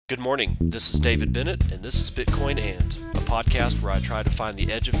Good morning. This is David Bennett, and this is Bitcoin And, a podcast where I try to find the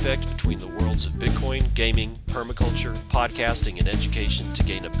edge effect between the worlds of Bitcoin, gaming, permaculture, podcasting, and education to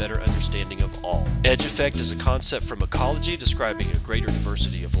gain a better understanding of all. Edge effect is a concept from ecology describing a greater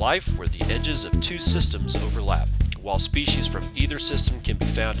diversity of life where the edges of two systems overlap. While species from either system can be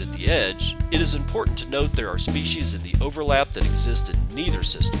found at the edge, it is important to note there are species in the overlap that exist in neither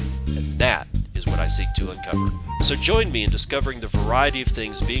system, and that is what I seek to uncover. So join me in discovering the variety of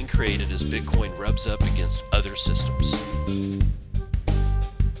things being created as Bitcoin rubs up against other systems.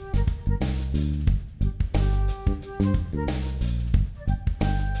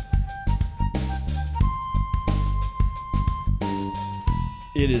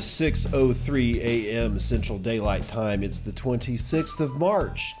 It is 6:03 a.m. Central Daylight Time. It's the 26th of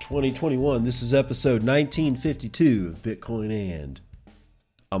March, 2021. This is episode 1952 of Bitcoin And.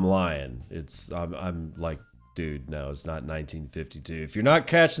 I'm lying. I'm like, dude, no, it's not 1952. If you're not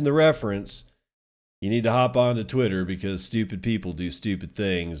catching the reference, you need to hop onto Twitter because stupid people do stupid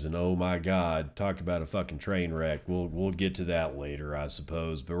things. And oh my God, talk about a fucking train wreck. We'll get to that later, I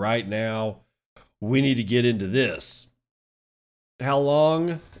suppose. But right now, we need to get into this. How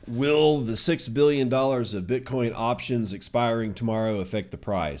long will the $6 billion of Bitcoin options expiring tomorrow affect the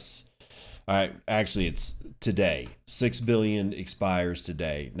price? All right, actually, it's today. 6 billion expires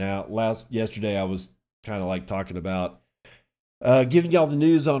today. Now, yesterday I was kind of like talking about giving y'all the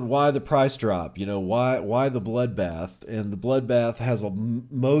news on why the price drop. You know, why the bloodbath, and the bloodbath has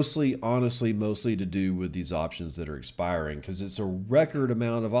mostly to do with these options that are expiring because it's a record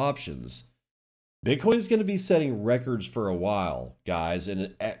amount of options. Bitcoin is going to be setting records for a while, guys,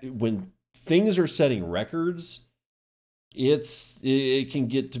 and when things are setting records, it can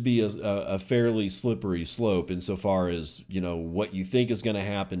get to be a fairly slippery slope insofar as, you know, what you think is going to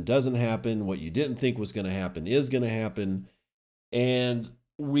happen doesn't happen, what you didn't think was going to happen is going to happen, and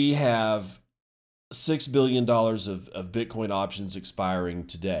we have $6 billion of Bitcoin options expiring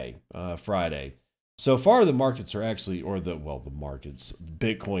today, Friday. So far, the markets are actually,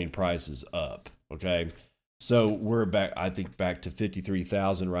 Bitcoin price is up, okay? So we're back to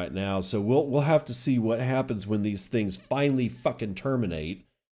 53,000 right now. So we'll have to see what happens when these things finally fucking terminate.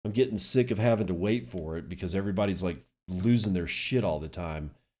 I'm getting sick of having to wait for it because everybody's like losing their shit all the time.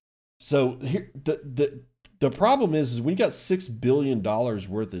 So here, the problem is when you got $6 billion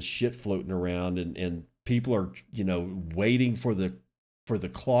worth of shit floating around and people are, you know, waiting for the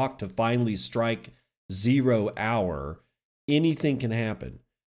clock to finally strike 0 hour, anything can happen.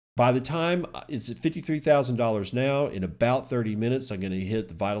 By the time it's at $53,000 now, in about 30 minutes, I'm going to hit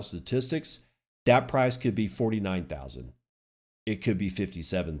the vital statistics. That price could be $49,000. It could be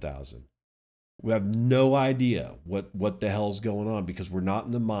 $57,000. We have no idea what the hell's going on because we're not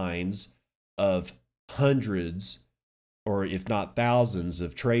in the minds of hundreds or if not thousands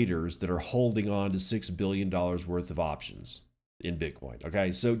of traders that are holding on to $6 billion worth of options in Bitcoin.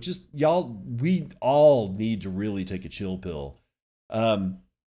 Okay, so just we all need to really take a chill pill.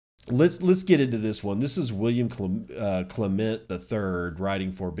 Let's get into this one. This is William Clement III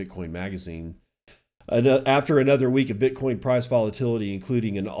writing for Bitcoin Magazine. After another week of Bitcoin price volatility,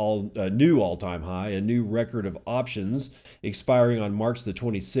 including a new all-time high, a new record of options expiring on March the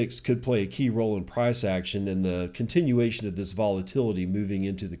 26th could play a key role in price action and the continuation of this volatility moving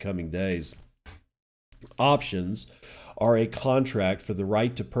into the coming days. Options are a contract for the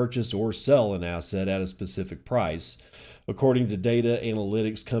right to purchase or sell an asset at a specific price. According to data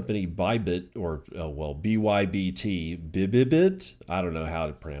analytics company Bybit, or BYBT, I don't know how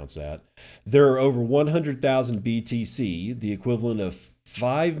to pronounce that. There are over 100,000 BTC, the equivalent of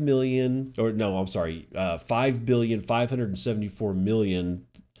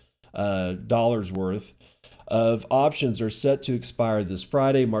 $5,574,000,000 dollars worth of options are set to expire this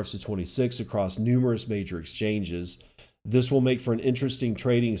Friday, March the 26th, across numerous major exchanges. This will make for an interesting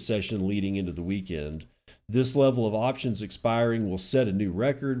trading session leading into the weekend. This level of options expiring will set a new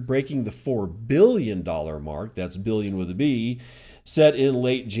record, breaking the $4 billion mark, that's billion with a B, set in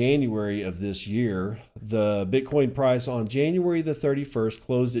late January of this year. The Bitcoin price on January the 31st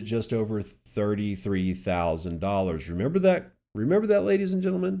closed at just over $33,000. Remember that, ladies and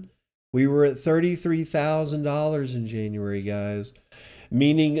gentlemen? We were at $33,000 in January, guys,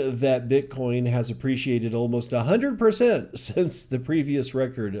 meaning that Bitcoin has appreciated almost 100% since the previous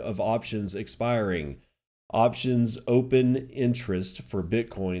record of options expiring. Options open interest for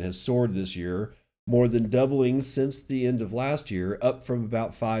Bitcoin has soared this year, more than doubling since the end of last year, up from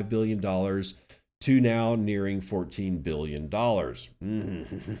about $5 billion to now nearing $14 billion.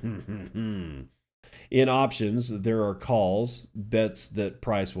 In options, there are calls, bets that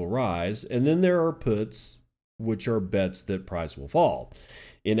price will rise, and then there are puts, which are bets that price will fall.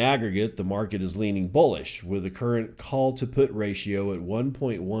 In aggregate, the market is leaning bullish with the current call to put ratio at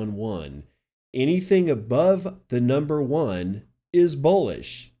 1.11. Anything above the number 1 is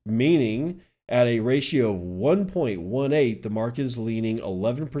bullish, meaning at a ratio of 1.18, the market is leaning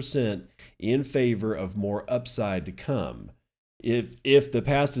 11% in favor of more upside to come. If the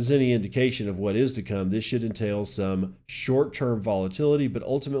past is any indication of what is to come, this should entail some short-term volatility, but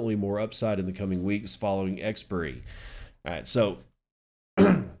ultimately more upside in the coming weeks following expiry. All right, so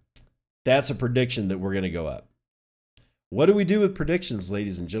that's a prediction that we're going to go up. What do we do with predictions,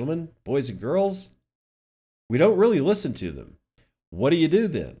 ladies and gentlemen, boys and girls? We don't really listen to them. What do you do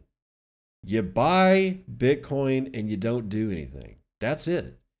then? You buy Bitcoin and you don't do anything. That's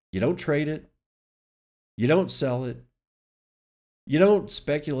it. You don't trade it. You don't sell it. You don't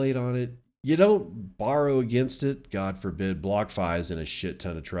speculate on it. You don't borrow against it. God forbid. BlockFi is in a shit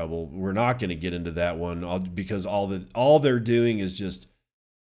ton of trouble. We're not going to get into that one because all they're doing is just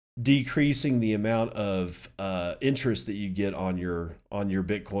decreasing the amount of interest that you get on your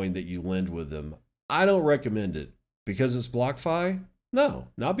Bitcoin that you lend with them. I don't recommend it because it's BlockFi. No,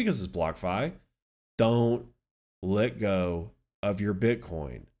 not because it's BlockFi. Don't let go of your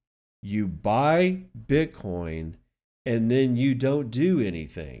Bitcoin. You buy Bitcoin and then you don't do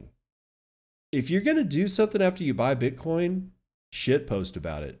anything. If you're going to do something after you buy Bitcoin, shit post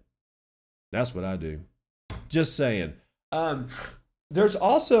about it. That's what I do. Just saying. There's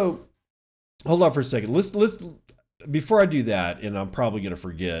also, hold on for a second. Let's before I do that, and I'm probably going to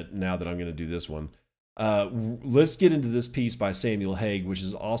forget now that I'm going to do this one. Let's get into this piece by Samuel Hague, which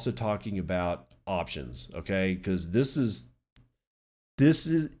is also talking about options. Okay, because this is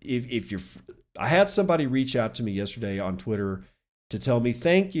if you're. I had somebody reach out to me yesterday on Twitter to tell me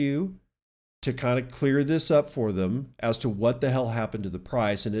thank you, to kind of clear this up for them as to what the hell happened to the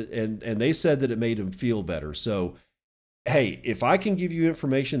price, and they said that it made them feel better. So, hey, if I can give you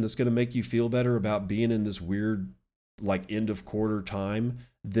information that's going to make you feel better about being in this weird, like, end of quarter time,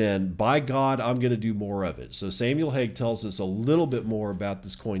 then by God, I'm going to do more of it. So Samuel Hague tells us a little bit more about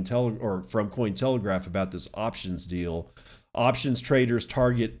this from Cointelegraph about this options deal. Options traders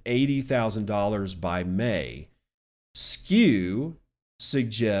target $80,000 by May. Skew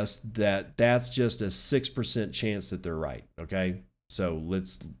suggests that that's just a 6% chance that they're right. Okay, so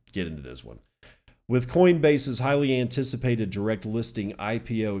let's get into this one. With Coinbase's highly anticipated direct listing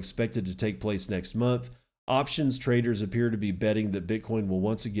IPO expected to take place next month, options traders appear to be betting that Bitcoin will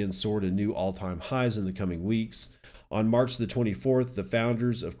once again soar to new all-time highs in the coming weeks. On March the 24th, the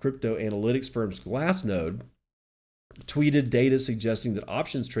founders of crypto analytics firms Glassnode tweeted data suggesting that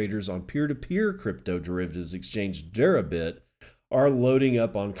options traders on peer-to-peer crypto derivatives exchange Deribit are loading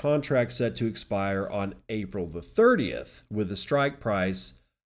up on contracts set to expire on April the 30th with a strike price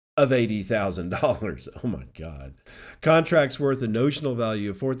of $80,000. Oh my God. Contracts worth a notional value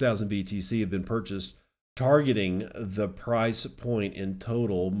of 4,000 BTC have been purchased, targeting the price point in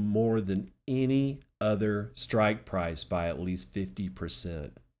total more than any other strike price by at least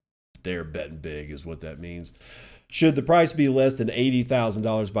 50%. They're betting big is what that means. Should the price be less than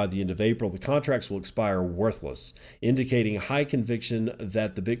 $80,000 by the end of April, the contracts will expire worthless, indicating high conviction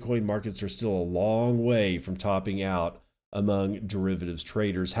that the Bitcoin markets are still a long way from topping out among derivatives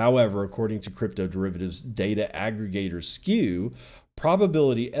traders. However, according to crypto derivatives data aggregator Skew,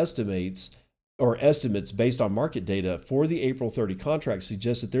 probability estimates based on market data for the April 30 contract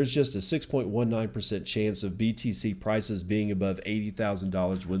suggest that there's just a 6.19% chance of BTC prices being above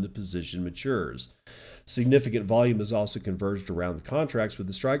 $80,000 when the position matures. Significant volume has also converged around the contracts with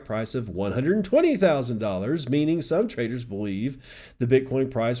the strike price of $120,000, meaning some traders believe the Bitcoin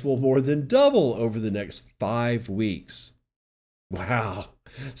price will more than double over the next 5 weeks. Wow.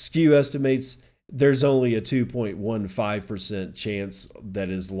 Skew estimates there's only a 2.15% chance that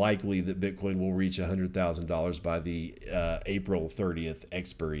is likely that Bitcoin will reach $100,000 by the April 30th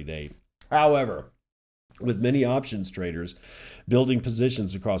expiry date. However, with many options traders building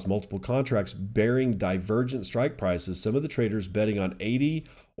positions across multiple contracts bearing divergent strike prices, some of the traders betting on $80,000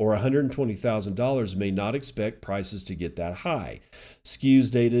 or $120,000 may not expect prices to get that high. Skew's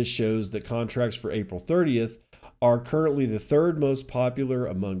data shows that contracts for April 30th are currently the third most popular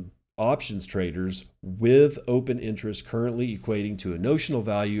among options traders, with open interest currently equating to a notional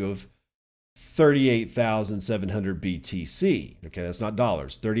value of 38,700 BTC. Okay, that's not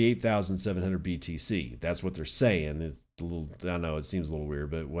dollars. 38,700 BTC. That's what they're saying. It's a little, I know it seems a little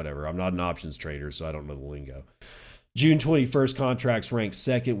weird, but whatever. I'm not an options trader, so I don't know the lingo. June 21st contracts ranked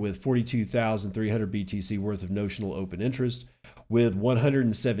second with 42,300 BTC worth of notional open interest, with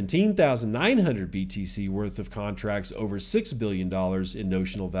 117,900 BTC worth of contracts over $6 billion in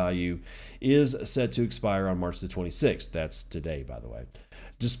notional value is set to expire on March the 26th. That's today, by the way.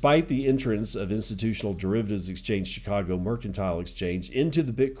 Despite the entrance of institutional derivatives exchange Chicago Mercantile Exchange into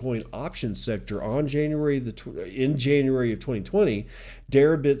the Bitcoin options sector in January of 2020,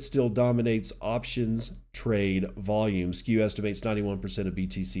 Deribit still dominates options trade volume. Skew estimates 91% of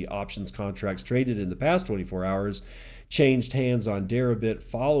BTC options contracts traded in the past 24 hours changed hands on Deribit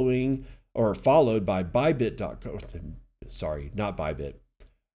followed by Bybit.com. Sorry, not Bybit.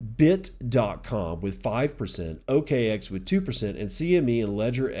 Bit.com with 5%, OKX with 2%, and CME and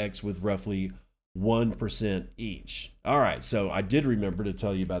LedgerX with roughly 1% each. All right, so I did remember to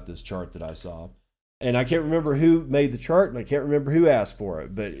tell you about this chart that I saw. And I can't remember who made the chart, and I can't remember who asked for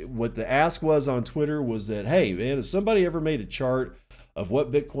it. But what the ask was on Twitter was that, hey, man, has somebody ever made a chart of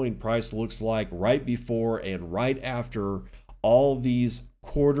what Bitcoin price looks like right before and right after all these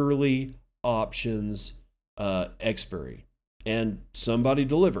quarterly options expiry? And somebody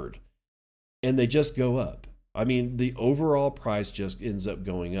delivered, and they just go up. I mean, the overall price just ends up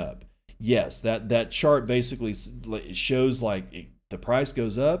going up. Yes, that chart basically shows like the price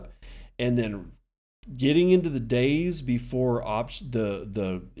goes up, and then getting into the days before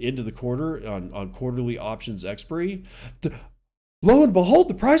the end of the quarter on quarterly options expiry, lo and behold,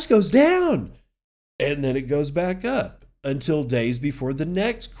 the price goes down, and then it goes back up until days before the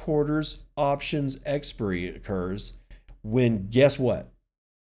next quarter's options expiry occurs. When guess what?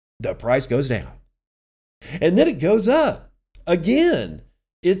 The price goes down. And then it goes up again.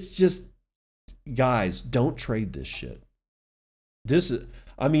 It's just, guys, don't trade this shit.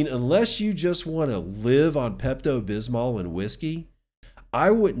 Unless you just want to live on Pepto-Bismol and whiskey, I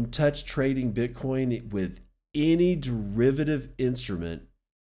wouldn't touch trading Bitcoin with any derivative instrument.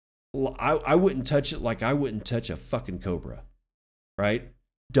 I wouldn't touch it like I wouldn't touch a fucking cobra, right?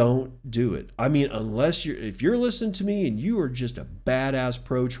 Don't do it. I mean, if you're listening to me and you are just a badass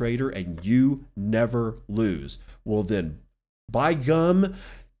pro trader and you never lose, well then, by gum,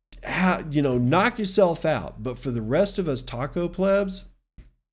 knock yourself out. But for the rest of us taco plebs,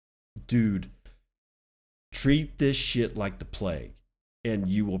 dude, treat this shit like the plague, and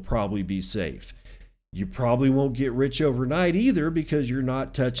you will probably be safe. You probably won't get rich overnight either because you're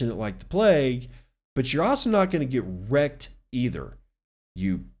not touching it like the plague, but you're also not going to get wrecked either.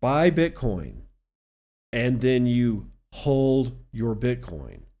 You buy Bitcoin and then you hold your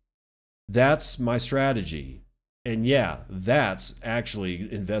Bitcoin. That's my strategy. And yeah, that's actually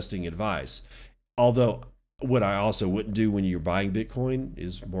investing advice. Although what I also wouldn't do when you're buying Bitcoin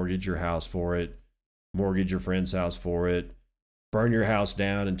is mortgage your house for it, mortgage your friend's house for it, burn your house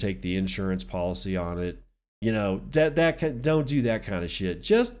down and take the insurance policy on it. Don't do that kind of shit.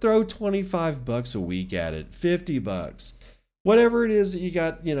 Just throw $25 a week at it, $50. Whatever it is that you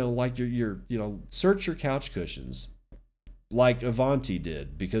got, like search your couch cushions like Avanti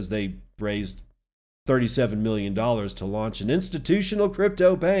did, because they raised $37 million to launch an institutional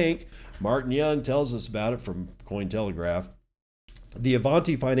crypto bank. Martin Young tells us about it from Cointelegraph. The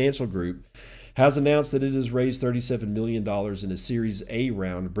Avanti Financial Group has announced that it has raised $37 million in a Series A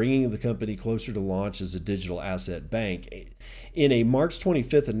round, bringing the company closer to launch as a digital asset bank. In a March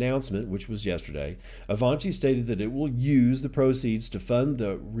 25th announcement, which was yesterday, Avanti stated that it will use the proceeds to fund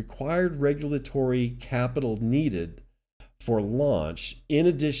the required regulatory capital needed for launch, in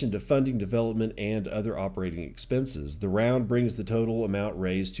addition to funding development and other operating expenses. The round brings the total amount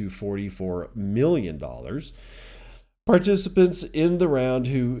raised to $44 million. Participants in the round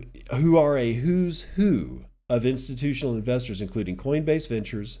who are a who's who of institutional investors, including Coinbase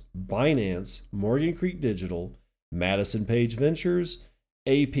Ventures, Binance, Morgan Creek Digital, Madison Page Ventures,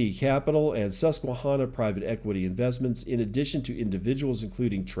 AP Capital, and Susquehanna Private Equity Investments, in addition to individuals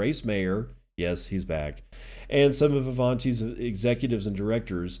including Trace Mayer, yes, he's back, and some of Avanti's executives and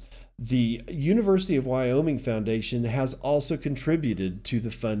directors. The University of Wyoming Foundation has also contributed to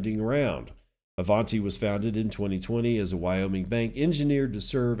the funding round. Avanti was founded in 2020 as a Wyoming bank engineered to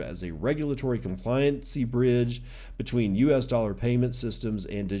serve as a regulatory compliancy bridge between U.S. dollar payment systems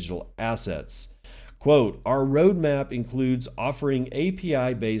and digital assets. Quote, our roadmap includes offering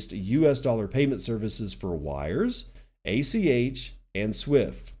API-based U.S. dollar payment services for wires, ACH, and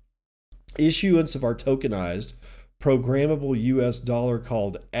SWIFT. Issuance of our tokenized, programmable U.S. dollar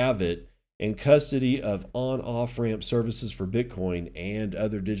called AVIT, and custody of on-off ramp services for Bitcoin and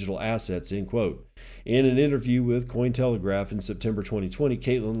other digital assets, end quote. In an interview with Cointelegraph in September 2020,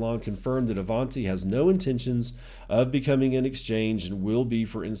 Caitlin Long confirmed that Avanti has no intentions of becoming an exchange and will be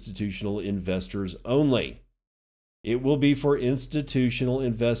for institutional investors only. It will be for institutional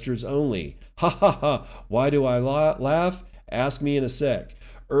investors only. Ha ha ha. Why do I laugh? Ask me in a sec.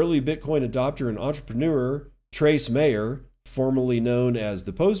 Early Bitcoin adopter and entrepreneur Trace Mayer, formerly known as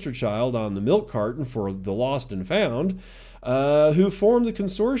the poster child on the milk carton for the lost and found, who formed the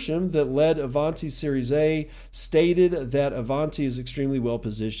consortium that led Avanti Series A, stated that Avanti is extremely well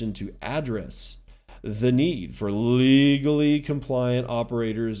positioned to address the need for legally compliant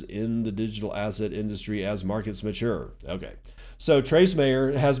operators in the digital asset industry as markets mature. Okay. So Trace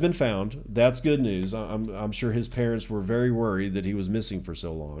Mayer has been found. That's good news. I'm sure his parents were very worried that he was missing for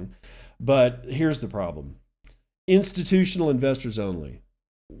so long. But here's the problem. Institutional investors only.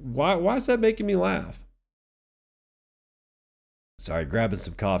 Why is that making me laugh? Sorry, grabbing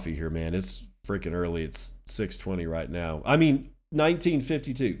some coffee here, man. It's freaking early. It's 6:20 right now. I mean,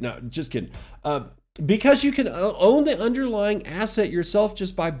 1952. No, just kidding. Because you can own the underlying asset yourself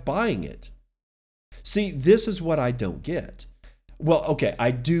just by buying it. See, this is what I don't get. Well, okay,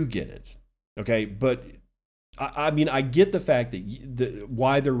 I do get it. Okay, but I mean, I get the fact that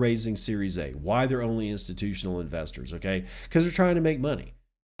why they're raising Series A, why they're only institutional investors. Okay, because they're trying to make money.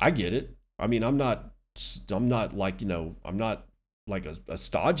 I get it. I mean, I'm not like, I'm not like a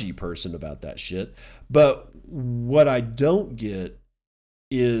stodgy person about that shit. But what I don't get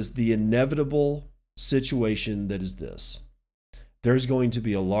is the inevitable situation that is this. There's going to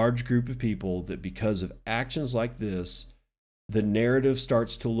be a large group of people that, because of actions like this, the narrative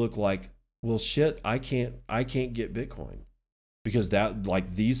starts to look like, well, shit, I can't get Bitcoin because that,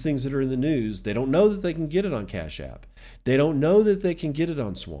 like, these things that are in the news, they don't know that they can get it on Cash App. They don't know that they can get it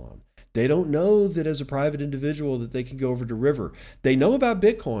on Swan. They don't know that as a private individual that they can go over to River. They know about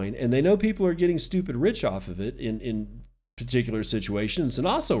Bitcoin, and they know people are getting stupid rich off of it in particular situations, and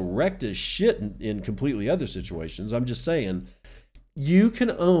also wrecked as shit in completely other situations. I'm just saying, you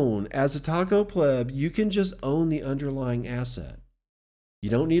can own, as a taco pleb, you can just own the underlying asset. You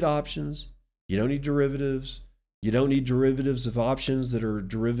don't need options. You don't need derivatives. You don't need derivatives of options that are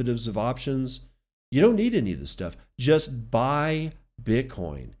derivatives of options. You don't need any of this stuff. Just buy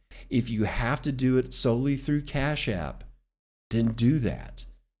Bitcoin. If you have to do it solely through Cash App, then do that.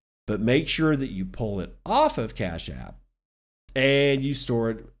 But make sure that you pull it off of Cash App and you store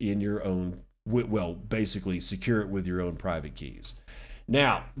it in your own, well, basically secure it with your own private keys.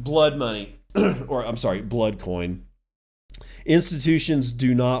 Now, blood money, or I'm sorry, blood coin. Institutions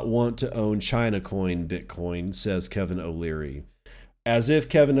do not want to own China coin Bitcoin, says Kevin O'Leary, as if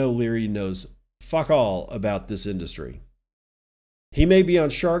Kevin O'Leary knows fuck all about this industry. He may be on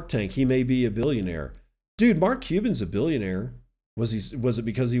Shark Tank. He may be a billionaire. Dude, Mark Cuban's a billionaire. Was it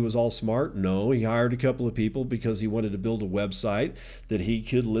because he was all smart? No, he hired a couple of people because he wanted to build a website that he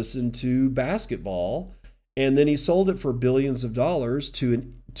could listen to basketball, and then he sold it for billions of dollars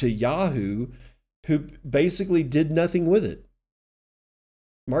to Yahoo, who basically did nothing with it.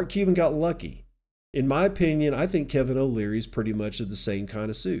 Mark Cuban got lucky. In my opinion, I think Kevin O'Leary is pretty much of the same kind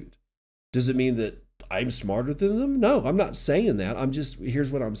of suit. Does it mean that I'm smarter than them? No, I'm not saying that. Here's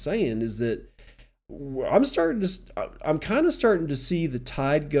what I'm saying is that I'm kind of starting to see the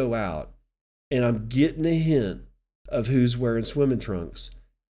tide go out, and I'm getting a hint of who's wearing swimming trunks.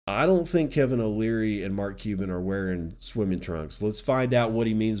 I don't think Kevin O'Leary and Mark Cuban are wearing swimming trunks. Let's find out what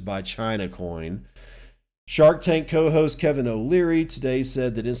he means by China coin. Shark Tank co-host Kevin O'Leary today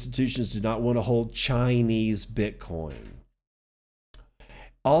said that institutions do not want to hold Chinese Bitcoin,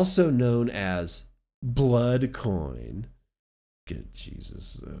 also known as blood coin. Good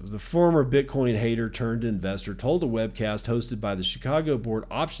Jesus. The former Bitcoin hater turned investor told a webcast hosted by the Chicago Board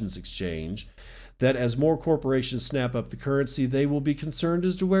Options Exchange that as more corporations snap up the currency, they will be concerned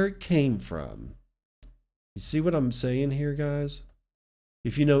as to where it came from. You see what I'm saying here, guys?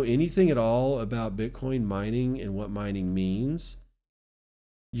 If you know anything at all about Bitcoin mining and what mining means,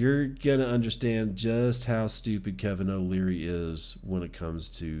 you're going to understand just how stupid Kevin O'Leary is when it comes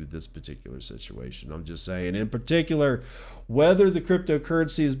to this particular situation. I'm just saying, in particular, whether the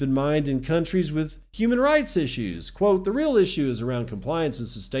cryptocurrency has been mined in countries with human rights issues. Quote, the real issue is around compliance and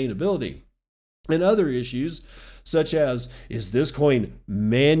sustainability. And other issues, such as, is this coin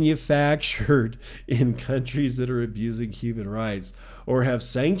manufactured in countries that are abusing human rights or have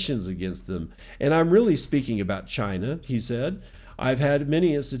sanctions against them? And I'm really speaking about China, he said. I've had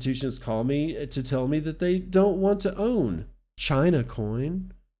many institutions call me to tell me that they don't want to own China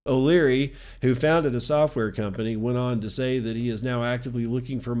coin. O'Leary, who founded a software company, went on to say that he is now actively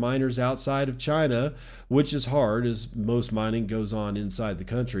looking for miners outside of China, which is hard as most mining goes on inside the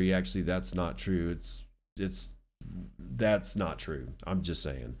country. Actually, that's not true. That's not true. I'm just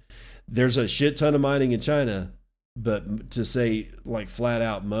saying. There's a shit ton of mining in China, but to say like flat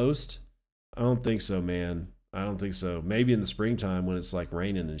out most, I don't think so, man. I don't think so. Maybe in the springtime when it's like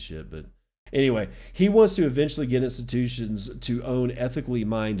raining and shit. But anyway, he wants to eventually get institutions to own ethically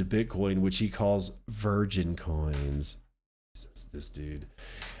mined Bitcoin, which he calls virgin coins. This dude.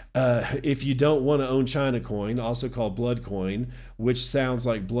 If you don't want to own China Coin, also called Blood Coin, which sounds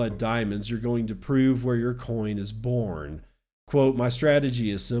like blood diamonds, you're going to prove where your coin is born. Quote, my strategy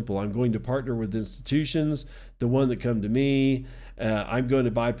is simple. I'm going to partner with institutions, the one that come to me. I'm going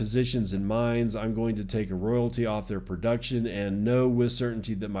to buy positions in mines. I'm going to take a royalty off their production and know with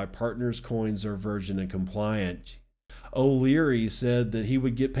certainty that my partner's coins are virgin and compliant. O'Leary said that he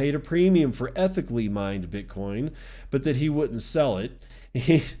would get paid a premium for ethically mined Bitcoin, but that he wouldn't sell it.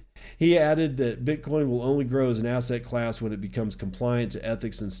 He added that Bitcoin will only grow as an asset class when it becomes compliant to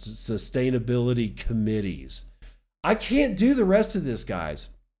ethics and sustainability committees. I can't do the rest of this, guys.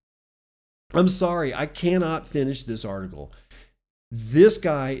 I'm sorry. I cannot finish this article. This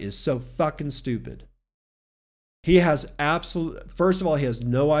guy is so fucking stupid. He has first of all, he has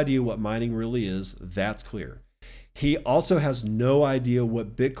no idea what mining really is. That's clear. He also has no idea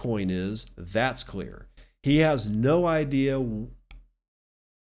what Bitcoin is. That's clear. He has no idea.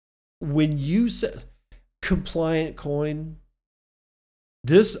 When you say compliant coin,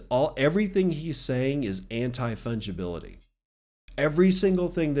 everything he's saying is anti-fungibility. Every single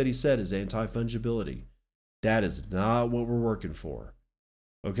thing that he said is anti-fungibility. That is not what we're working for.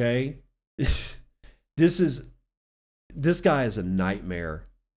 Okay? This guy is a nightmare.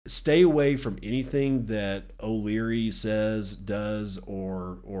 Stay away from anything that O'Leary says, does,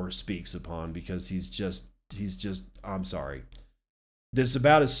 or speaks upon, because he's just I'm sorry. This is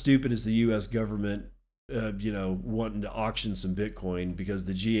about as stupid as the U.S. government, wanting to auction some Bitcoin, because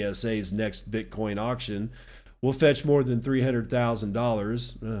the GSA's next Bitcoin auction will fetch more than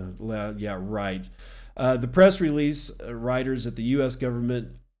 $300,000. Yeah, right. The press release writers at the U.S.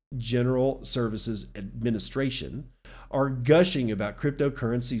 Government General Services Administration are gushing about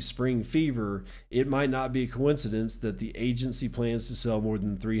cryptocurrency spring fever. It might not be a coincidence that the agency plans to sell more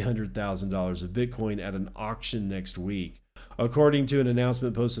than $300,000 of Bitcoin at an auction next week. According to an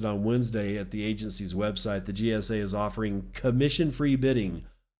announcement posted on Wednesday at the agency's website, the GSA is offering commission-free bidding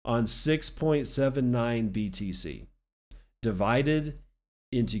on 6.79 BTC, divided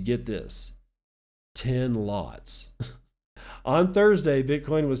into, get this, 10 lots. On Thursday,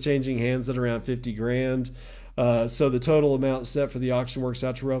 Bitcoin was changing hands at around 50 grand. So the total amount set for the auction works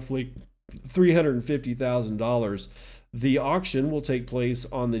out to roughly $350,000. The auction will take place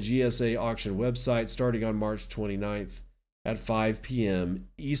on the GSA auction website starting on March 29th at 5 p.m.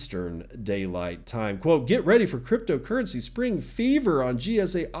 Eastern Daylight Time. Quote, get ready for cryptocurrency spring fever on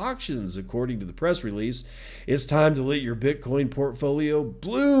GSA auctions. According to the press release, it's time to let your Bitcoin portfolio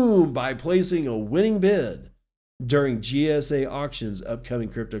bloom by placing a winning bid during GSA auctions upcoming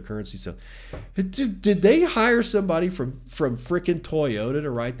cryptocurrency sale. Did they hire somebody from frickin' Toyota to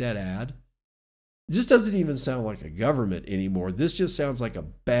write that ad? This doesn't even sound like a government anymore. This just sounds like a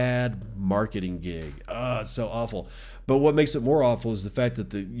bad marketing gig. It's so awful. But what makes it more awful is the fact that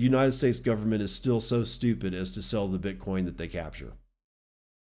the United States government is still so stupid as to sell the Bitcoin that they capture.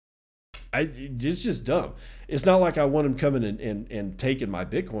 It's just dumb. It's not like I want them coming and taking my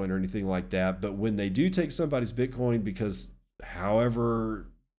Bitcoin or anything like that. But when they do take somebody's Bitcoin because however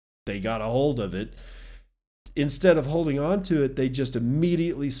they got a hold of it, instead of holding on to it, they just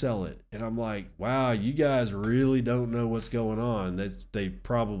immediately sell it. And I'm like, wow, you guys really don't know what's going on. They're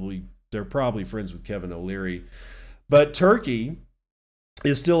probably friends with Kevin O'Leary. But Turkey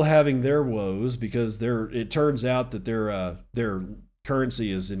is still having their woes because it turns out that their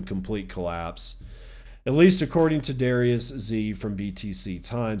currency is in complete collapse. At least according to Darius Z from BTC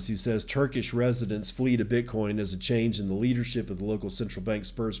Times, who says Turkish residents flee to Bitcoin as a change in the leadership of the local central bank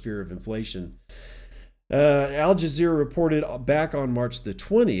spurs fear of inflation. Al Jazeera reported back on March the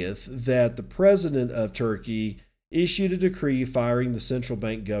 20th that the president of Turkey issued a decree firing the central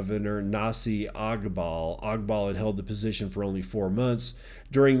bank governor Nasi Agbal. Agbal had held the position for only 4 months,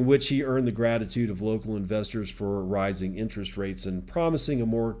 during which he earned the gratitude of local investors for rising interest rates and promising a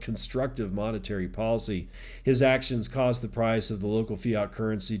more constructive monetary policy. His actions caused the price of the local fiat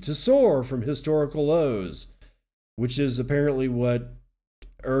currency to soar from historical lows, which is apparently what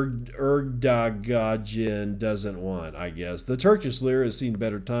Erdogan doesn't want, I guess. The Turkish lira has seen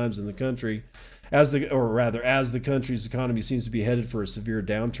better times in the country, as the country's economy seems to be headed for a severe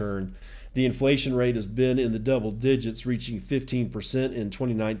downturn. The inflation rate has been in the double digits, reaching 15% in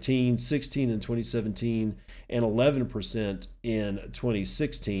 2019, 16% in 2017, and 11% in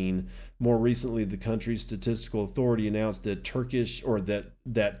 2016. More recently, the country's statistical authority announced that Turkey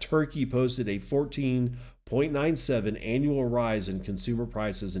posted a 14.97 annual rise in consumer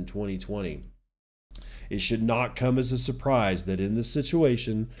prices in 2020. It should not come as a surprise that in this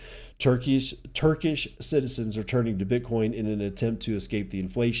situation, Turkish citizens are turning to Bitcoin in an attempt to escape the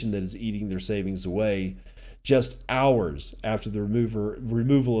inflation that is eating their savings away. Just hours after the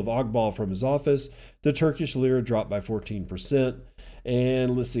removal of Ogbal from his office, the Turkish lira dropped by 14%.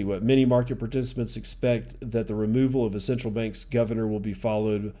 And let's see what many market participants expect that the removal of a central bank's governor will be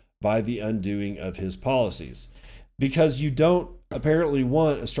followed by the undoing of his policies. Because you don't apparently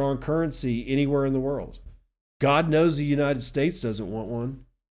want a strong currency anywhere in the world. God knows the United States doesn't want one.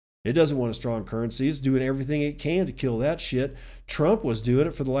 It doesn't want a strong currency. It's doing everything it can to kill that shit. Trump was doing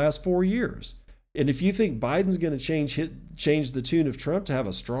it for the last 4 years. And if you think Biden's going to change the tune of Trump to have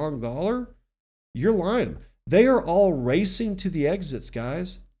a strong dollar, you're lying. They are all racing to the exits,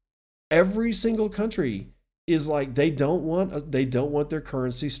 guys. Every single country is like they don't want their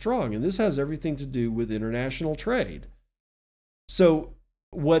currency strong, and this has everything to do with international trade. So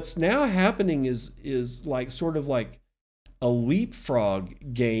what's now happening is like sort of like a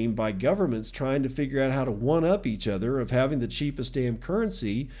leapfrog game by governments trying to figure out how to one up each other of having the cheapest damn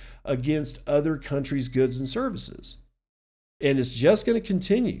currency against other countries' goods and services. And it's just going to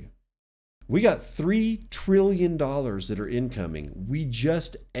continue. We got $3 trillion that are incoming. We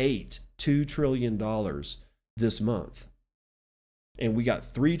just ate $2 trillion this month. And we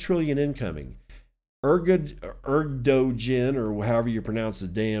got $3 trillion incoming. Erdogan, or however you pronounce the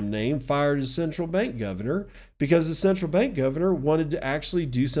damn name, fired his central bank governor because the central bank governor wanted to actually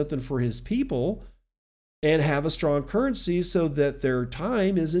do something for his people and have a strong currency so that their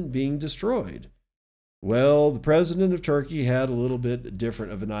time isn't being destroyed. Well, the president of Turkey had a little bit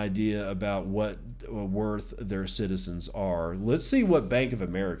different of an idea about what worth their citizens are. Let's see what Bank of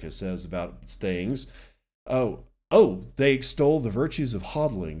America says about things. Oh, they extol the virtues of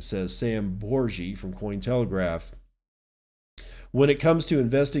hodling, says Sam Borgi from Cointelegraph. When it comes to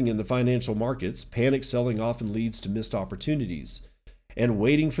investing in the financial markets, panic selling often leads to missed opportunities, and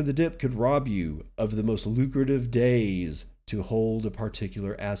waiting for the dip could rob you of the most lucrative days to hold a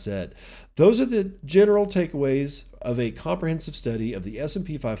particular asset. Those are the general takeaways of a comprehensive study of the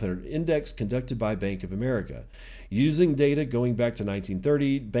S&P 500 index conducted by Bank of America. Using data going back to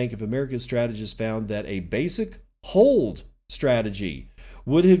 1930, Bank of America's strategists found that a basic hold strategy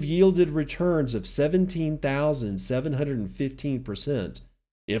would have yielded returns of 17,715%.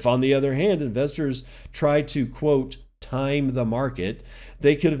 If, on the other hand, investors tried to, quote, time the market,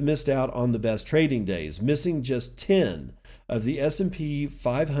 they could have missed out on the best trading days, missing just 10 of the S&P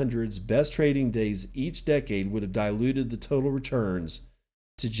 500's best trading days each decade would have diluted the total returns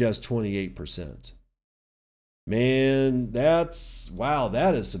to just 28%. Man, that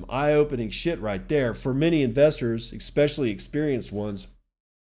is some eye-opening shit right there. For many investors, especially experienced ones,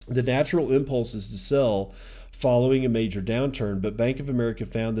 the natural impulse is to sell following a major downturn, but Bank of America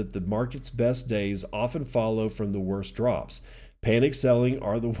found that the market's best days often follow from the worst drops. Panic selling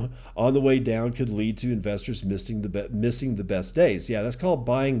on the way down could lead to investors missing the best days. Yeah, that's called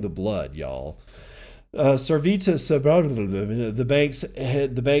buying the blood, y'all. Sarvita Subramanian,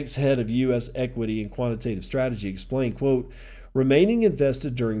 the bank's head of U.S. equity and quantitative strategy, explained, quote, remaining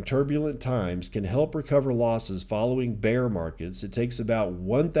invested during turbulent times can help recover losses following bear markets. It takes about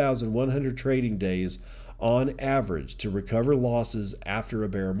 1,100 trading days on average to recover losses after a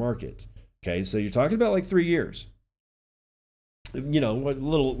bear market. Okay, so you're talking about like 3 years. You know, a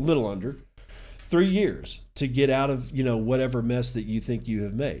little under 3 years to get out of, whatever mess that you think you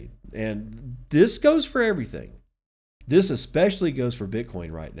have made. And this goes for everything. This especially goes for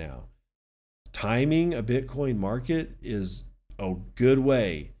Bitcoin right now. Timing a Bitcoin market is a good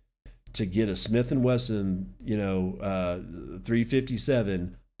way to get a Smith & Wesson,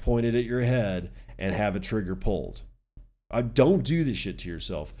 357 pointed at your head and have a trigger pulled. Don't do this shit to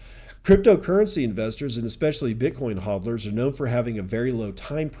yourself. Cryptocurrency investors, and especially Bitcoin hodlers, are known for having a very low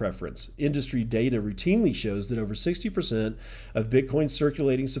time preference. Industry data routinely shows that over 60% of Bitcoin's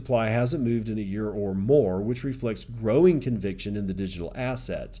circulating supply hasn't moved in a year or more, which reflects growing conviction in the digital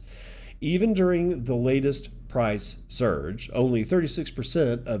asset. Even during the latest price surge, only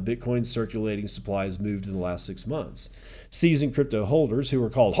 36% of Bitcoin's circulating supply has moved in the last 6 months. Seasoned crypto holders, who are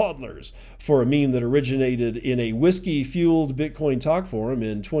called hodlers, for a meme that originated in a whiskey-fueled Bitcoin talk forum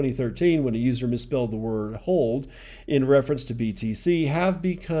in 2013 when a user misspelled the word hold in reference to BTC, have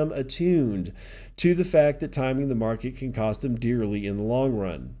become attuned to the fact that timing the market can cost them dearly in the long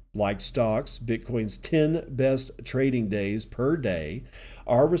run. Like stocks, Bitcoin's 10 best trading days per day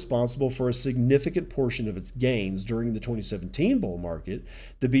are responsible for a significant portion of its gains. During the 2017 bull market,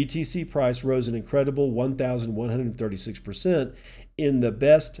 the BTC price rose an incredible 1,136% in the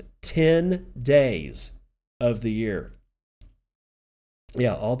best 10 days of the year.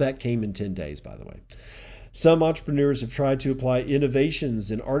 Yeah, all that came in 10 days, by the way. Some entrepreneurs have tried to apply innovations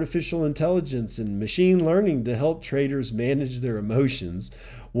in artificial intelligence and machine learning to help traders manage their emotions.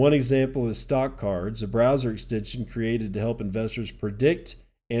 One example is Stock Cards, a browser extension created to help investors predict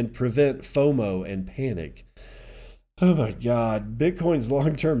and prevent FOMO and panic. Oh my God. Bitcoin's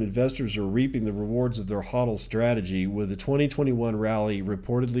long term investors are reaping the rewards of their HODL strategy, with the 2021 rally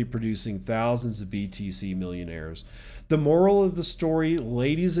reportedly producing thousands of BTC millionaires. The moral of the story,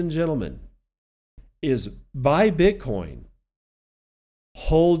 ladies and gentlemen, is buy Bitcoin,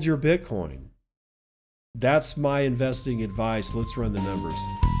 hold your Bitcoin. That's my investing advice. Let's run the numbers.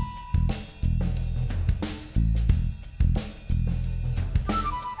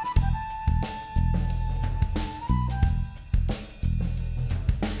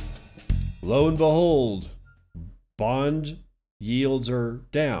 Lo and behold, bond yields are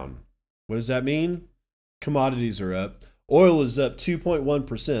down. What does that mean? Commodities are up. Oil is up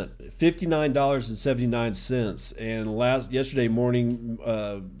 2.1%, $59.79. And yesterday morning,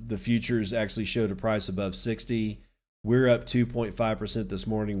 the futures actually showed a price above 60. We're up 2.5% this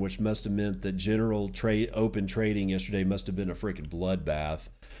morning, which must have meant that general open trading yesterday must have been a freaking bloodbath.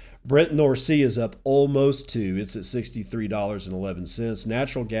 Brent North Sea is up almost 2. It's at $63.11.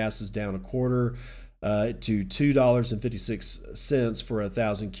 Natural gas is down a quarter to $2.56 for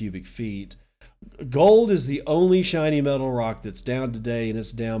 1,000 cubic feet. Gold is the only shiny metal rock that's down today, and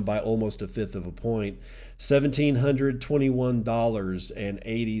it's down by almost a fifth of a point.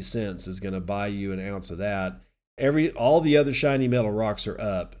 $1,721.80 is going to buy you an ounce of that. All the other shiny metal rocks are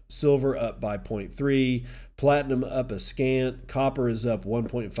up. Silver up by 0.3, platinum up a scant, copper is up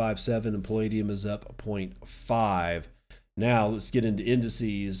 1.57, and palladium is up 0.5. Now let's get into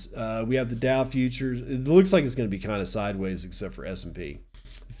indices. We have the Dow futures. It looks like it's going to be kind of sideways except for S&P.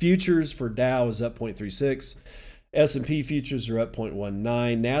 Futures for Dow is up 0.36. S&P futures are up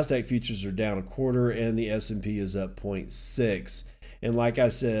 0.19. NASDAQ futures are down a quarter, and the S&P is up 0.6. And like I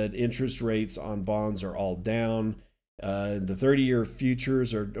said, interest rates on bonds are all down. The 30-year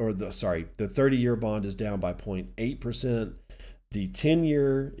futures the 30-year bond is down by 0.8%. The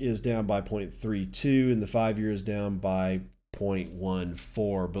 10-year is down by 0.32, and the 5-year is down by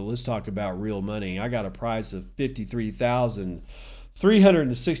 0.14. But let's talk about real money. I got a price of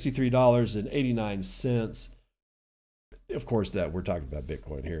 $53,363.89. Of course, that we're talking about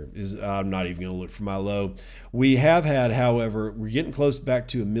Bitcoin here. I'm not even going to look for my low. We have had, however, we're getting close back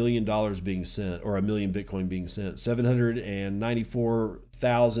to $1 million being sent, or 1 million Bitcoin being sent.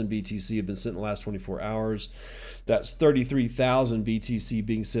 794,000 BTC have been sent in the last 24 hours. That's 33,000 BTC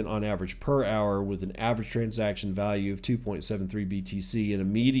being sent on average per hour, with an average transaction value of 2.73 BTC and a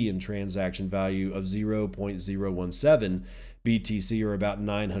median transaction value of 0.017 BTC, or about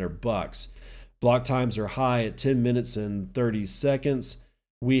 $900. Block times are high at 10 minutes and 30 seconds.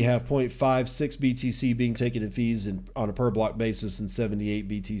 We have 0.56 BTC being taken in fees on a per block basis, and 78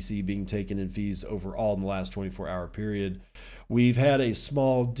 BTC being taken in fees overall in the last 24-hour period. We've had a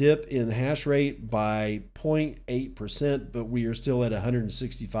small dip in hash rate by 0.8%, but we are still at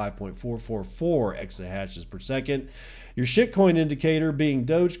 165.444 exahashes per second. Your shitcoin indicator, being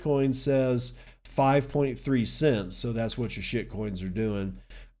Dogecoin, says 5.3 cents, so that's what your shitcoins are doing.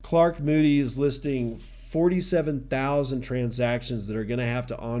 Clark Moody is listing 47,000 transactions that are going to have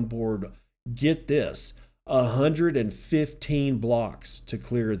to onboard, get this, 115 blocks to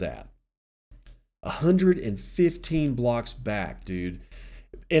clear that. 115 blocks back, dude.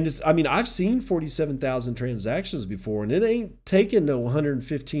 And I've seen 47,000 transactions before, and it ain't taking no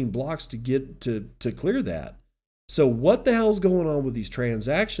 115 blocks to get to clear that. So what the hell's going on with these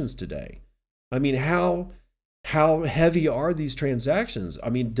transactions today? How heavy are these transactions?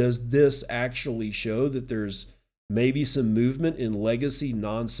 Does this actually show that there's maybe some movement in legacy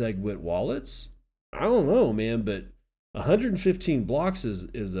non-SegWit wallets? I don't know, man, but 115 blocks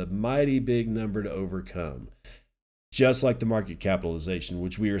is a mighty big number to overcome. Just like the market capitalization,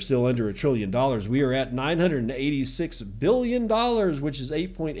 which we are still under $1 trillion. We are at $986 billion, which is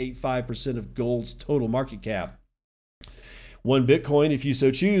 8.85% of gold's total market cap. One Bitcoin, if you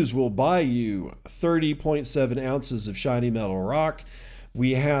so choose, will buy you 30.7 ounces of shiny metal rock.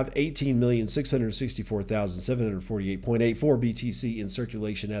 We have 18,664,748.84 BTC in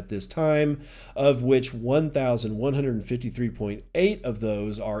circulation at this time, of which 1,153.8 of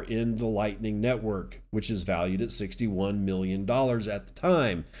those are in the Lightning Network, which is valued at $61 million at the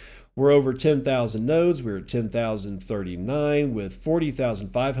time. We're over 10,000 nodes. We're at 10,039 with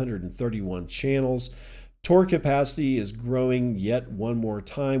 40,531 channels. Tor capacity is growing yet one more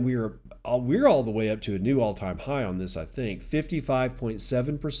time. We're all the way up to a new all-time high on this, I think.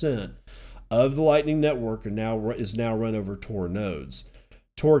 55.7% of the Lightning Network is now run over Tor nodes.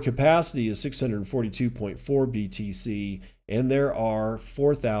 Tor capacity is 642.4 BTC, and there are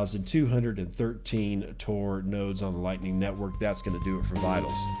 4,213 Tor nodes on the Lightning Network. That's going to do it for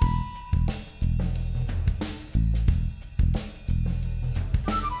Vitals.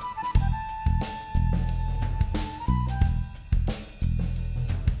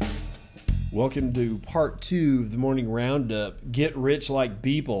 Welcome to part 2 of the morning roundup. Get rich like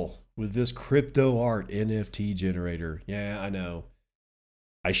Beeple with this crypto art NFT generator. Yeah, I know.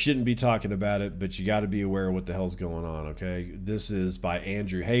 I shouldn't be talking about it, but you got to be aware of what the hell's going on, okay? This is by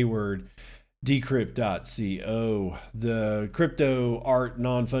Andrew Hayward, Decrypt.co. The crypto art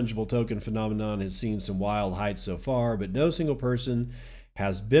non-fungible token phenomenon has seen some wild heights so far, but no single person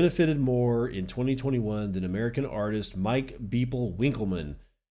has benefited more in 2021 than American artist Mike Beeple Winkelmann.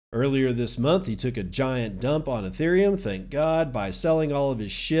 Earlier this month, he took a giant dump on Ethereum, thank God, by selling all of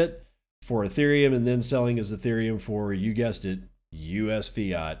his shit for Ethereum and then selling his Ethereum for, you guessed it, US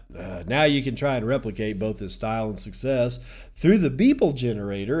fiat. Now you can try and replicate both his style and success through the Beeple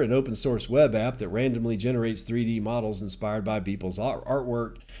Generator, an open source web app that randomly generates 3D models inspired by Beeple's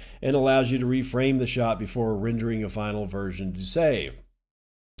artwork and allows you to reframe the shot before rendering a final version to save.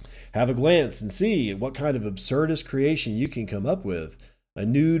 Have a glance and see what kind of absurdist creation you can come up with. A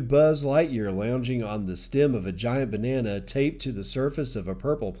nude Buzz Lightyear lounging on the stem of a giant banana taped to the surface of a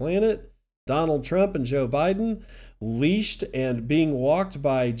purple planet, Donald Trump and Joe Biden leashed and being walked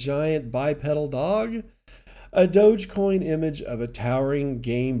by a giant bipedal dog, a Dogecoin image of a towering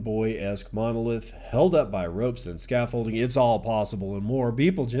Game Boy-esque monolith held up by ropes and scaffolding. It's all possible and more.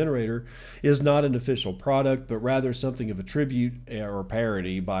 Beeple Generator is not an official product, but rather something of a tribute or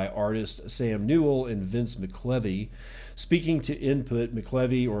parody by artists Sam Newell and Vince McKelvey. Speaking to Input,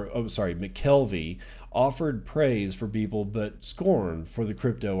 McKelvey offered praise for Beeple, but scorn for the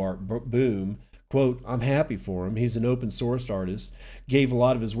crypto art boom. Quote, I'm happy for him. He's an open source artist, gave a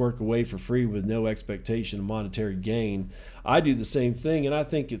lot of his work away for free with no expectation of monetary gain. I do the same thing, and I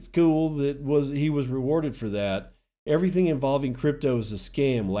think it's cool that he was rewarded for that. Everything involving crypto is a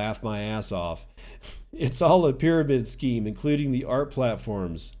scam. Laugh my ass off. It's all a pyramid scheme, including the art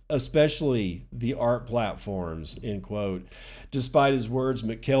platforms, especially the art platforms, end quote. Despite his words,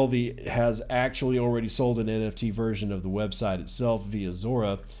 McKelvey has actually already sold an NFT version of the website itself via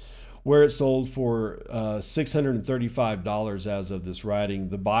Zora, where it sold for $635 as of this writing.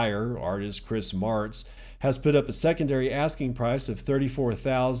 The buyer, artist Chris Martz, has put up a secondary asking price of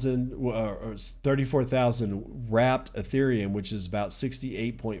 $34,000 wrapped Ethereum, which is about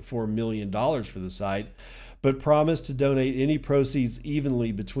 $68.4 million for the site, but promised to donate any proceeds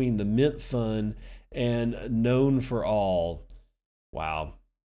evenly between the Mint Fund and Known for All. Wow.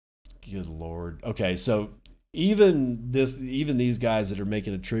 Good Lord. Okay, so even these guys that are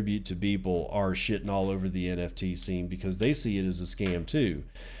making a tribute to Beeple are shitting all over the NFT scene because they see it as a scam too.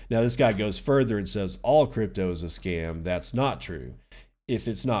 Now this guy goes further and says all crypto is a scam. That's not true. If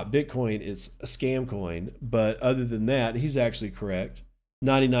it's not Bitcoin, it's a scam coin. But other than that, he's actually correct.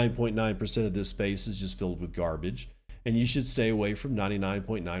 99.9% of this space is just filled with garbage, and you should stay away from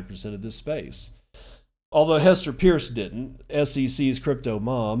 99.9% of this space. Although Hester Pierce didn't, SEC's crypto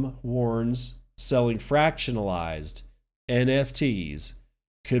mom warns selling fractionalized NFTs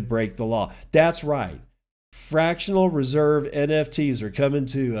could break the law. That's right. Fractional reserve NFTs are coming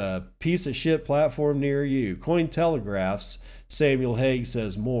to a piece of shit platform near you. Cointelegraph's Samuel Hague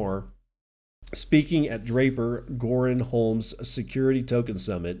says more. Speaking at Draper Goren Holmes Security Token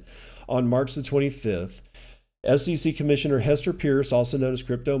Summit on March the 25th, SEC Commissioner Hester Pierce, also known as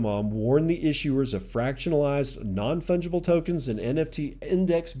Crypto Mom, warned the issuers of fractionalized, non-fungible tokens and NFT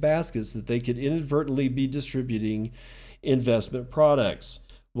index baskets that they could inadvertently be distributing investment products.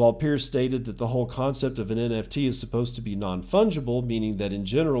 While Pierce stated that the whole concept of an NFT is supposed to be non-fungible, meaning that in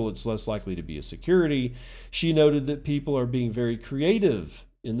general it's less likely to be a security, she noted that people are being very creative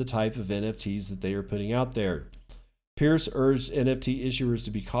in the type of NFTs that they are putting out there. Pierce urged NFT issuers to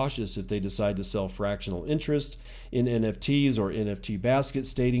be cautious if they decide to sell fractional interest in NFTs or NFT baskets,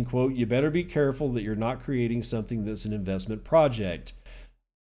 stating, quote, you better be careful that you're not creating something that's an investment project,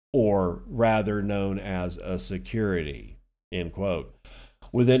 or rather known as a security, end quote.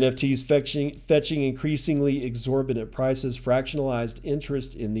 With NFTs fetching increasingly exorbitant prices, fractionalized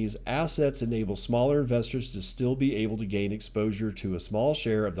interest in these assets enables smaller investors to still be able to gain exposure to a small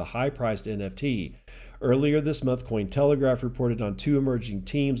share of the high-priced NFT. Earlier this month, Cointelegraph reported on 2 emerging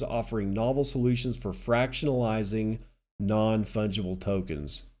teams offering novel solutions for fractionalizing non-fungible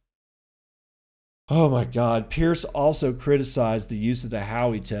tokens. Oh my God. Pierce also criticized the use of the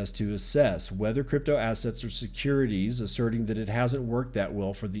Howey test to assess whether crypto assets are securities, asserting that it hasn't worked that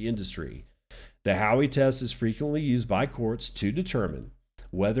well for the industry. The Howey test is frequently used by courts to determine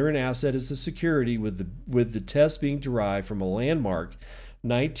whether an asset is a security, with the test being derived from a landmark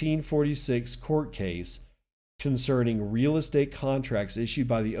 1946 court case concerning real estate contracts issued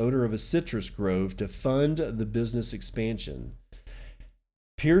by the owner of a citrus grove to fund the business expansion.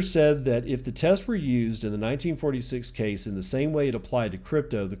 Pierce said that if the test were used in the 1946 case in the same way it applied to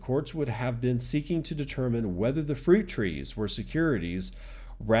crypto, the courts would have been seeking to determine whether the fruit trees were securities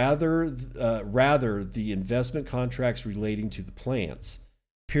rather the investment contracts relating to the plants.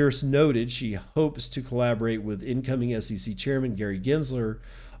 Pierce noted she hopes to collaborate with incoming SEC Chairman Gary Gensler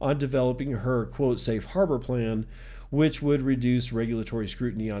on developing her, quote, safe harbor plan, which would reduce regulatory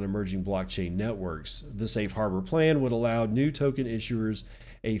scrutiny on emerging blockchain networks. The safe harbor plan would allow new token issuers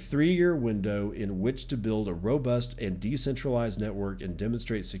a 3-year window in which to build a robust and decentralized network and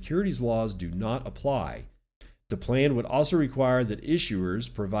demonstrate securities laws do not apply. The plan would also require that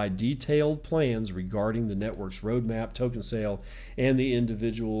issuers provide detailed plans regarding the network's roadmap, token sale, and the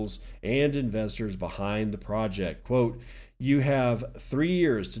individuals and investors behind the project. Quote, you have 3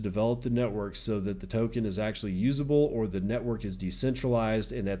 years to develop the network so that the token is actually usable or the network is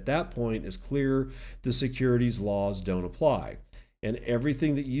decentralized, and at that point it's clear the securities laws don't apply. And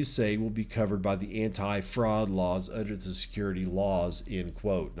everything that you say will be covered by the anti-fraud laws under the security laws, end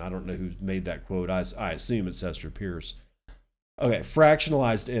quote. And I don't know who made that quote. I assume it's Hester Pierce. Okay,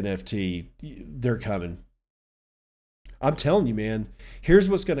 fractionalized NFT, they're coming. I'm telling you, man, here's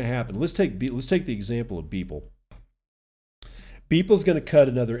what's going to happen. Let's take the example of Beeple. Beeple's going to cut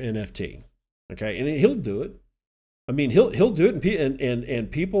another NFT, okay? And he'll do it. I mean, he'll do it,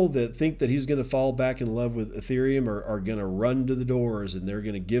 and people that think that he's going to fall back in love with Ethereum are going to run to the doors, and they're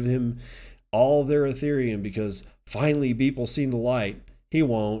going to give him all their Ethereum because finally Beeple's seen the light. He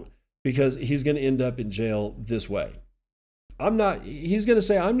won't, because he's going to end up in jail this way. He's going to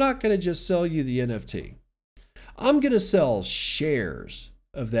say, I'm not going to just sell you the NFT. I'm going to sell shares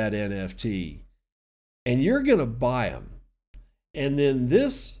of that NFT, and you're going to buy them. And then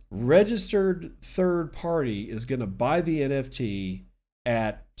this registered third party is going to buy the NFT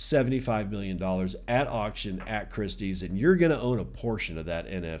at $75 million at auction at Christie's, and you're going to own a portion of that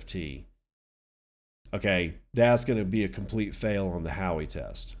NFT. Okay, that's going to be a complete fail on the Howey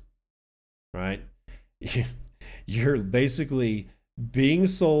test, right? You're basically being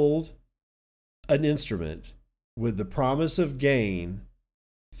sold an instrument with the promise of gain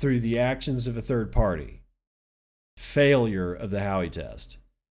through the actions of a third party. Failure of the Howey test.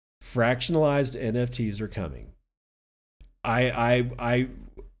 Fractionalized NFTs are coming. I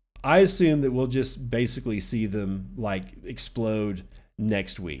assume that we'll just basically see them like explode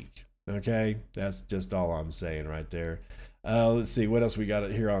next week. Okay, that's just all I'm saying right there. Let's see what else we got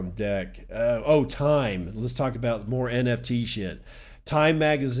here on deck. Time. Let's talk about more NFT shit. Time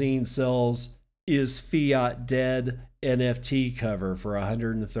magazine sells "Is Fiat Dead" NFT cover for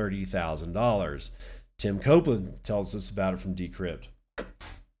 $130,000. Tim Copeland tells us about it from Decrypt.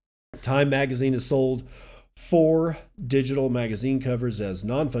 Time magazine has sold 4 digital magazine covers as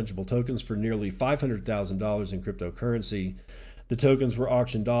non-fungible tokens for nearly $500,000 in cryptocurrency. The tokens were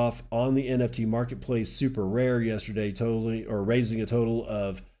auctioned off on the NFT marketplace Super Rare yesterday, raising a total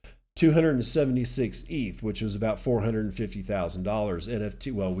of 276 ETH, which was about $450,000.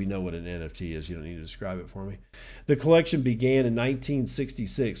 NFT, well, we know what an NFT is. You don't need to describe it for me. The collection began in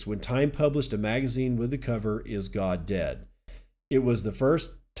 1966 when Time published a magazine with the cover "Is God Dead?" It was the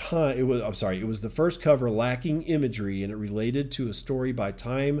first cover lacking imagery, and it related to a story by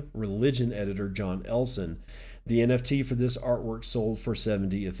Time religion editor John Elson. The NFT for this artwork sold for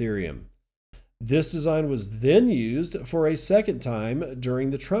 70 Ethereum. This design was then used for a second time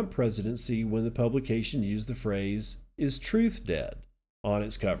during the Trump presidency when the publication used the phrase "Is Truth Dead?" on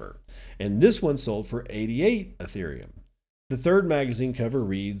its cover. And this one sold for 88 Ethereum. The third magazine cover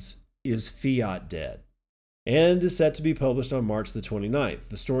reads "Is Fiat Dead?" and is set to be published on March the 29th.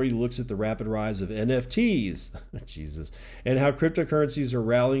 The story looks at the rapid rise of NFTs, Jesus, and how cryptocurrencies are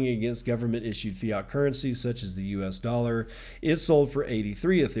rallying against government-issued fiat currencies such as the US dollar. It sold for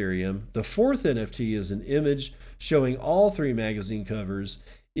 83 Ethereum. The fourth NFT is an image showing all 3 magazine covers.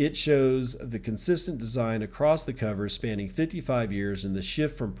 It shows the consistent design across the covers spanning 55 years and the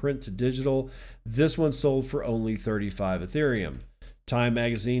shift from print to digital. This one sold for only 35 Ethereum. Time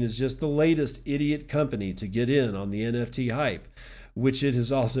magazine is just the latest idiot company to get in on the NFT hype, which it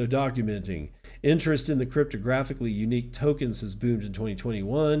is also documenting. Interest in the cryptographically unique tokens has boomed in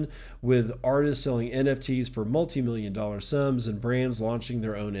 2021, with artists selling NFTs for multi-million-dollar sums and brands launching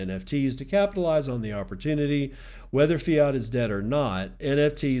their own NFTs to capitalize on the opportunity. Whether fiat is dead or not,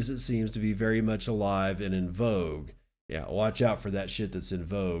 NFTs, it seems to be very much alive and in vogue. Yeah, watch out for that shit that's in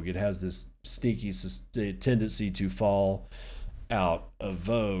vogue. It has this sneaky tendency to fall out of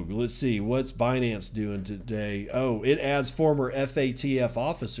vogue. Let's see, what's Binance doing today? Oh, it adds former FATF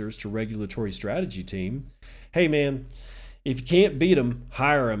officers to regulatory strategy team. Hey, man, if you can't beat them,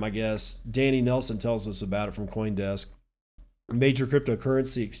 hire them, I guess. Danny Nelson tells us about it from CoinDesk. Major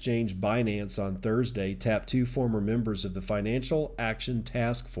cryptocurrency exchange Binance on Thursday tapped two former members of the Financial Action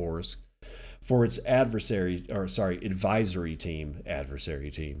Task Force for its advisory team.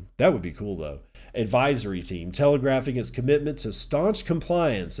 That would be cool though. Advisory team, telegraphing its commitment to staunch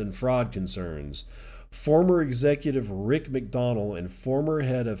compliance and fraud concerns. Former executive Rick McDonald and former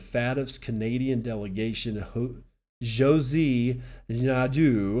head of FATF's Canadian delegation, Josie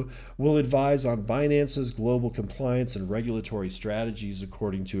Nadeau, will advise on Binance's global compliance and regulatory strategies,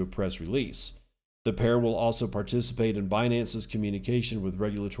 according to a press release. The pair will also participate in Binance's communication with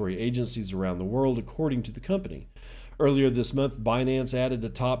regulatory agencies around the world, according to the company. Earlier this month, Binance added a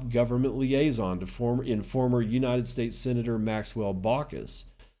top government liaison to former United States Senator Maxwell Baucus.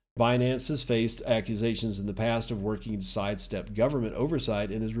 Binance has faced accusations in the past of working to sidestep government oversight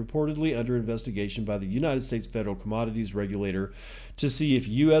and is reportedly under investigation by the United States Federal Commodities Regulator to see if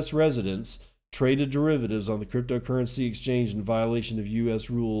U.S. residents traded derivatives on the cryptocurrency exchange in violation of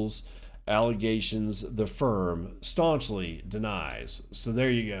U.S. rules. Allegations the firm staunchly denies. So there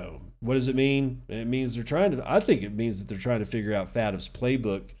you go. What does it mean? It means I think it means that they're trying to figure out FATF's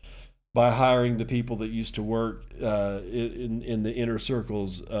playbook by hiring the people that used to work in the inner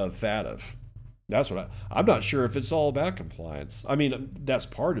circles of FATF. That's what I'm not sure if it's all about compliance. I mean, that's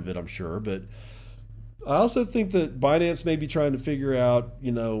part of it, I'm sure, but I also think that Binance may be trying to figure out,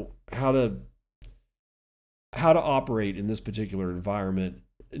 how to operate in this particular environment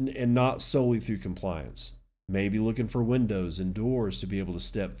and not solely through compliance. Maybe looking for windows and doors to be able to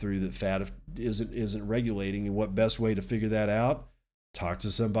step through that FATF isn't regulating. And what best way to figure that out? Talk to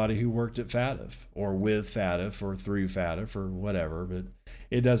somebody who worked at FATF or with FATF or through FATF or whatever, but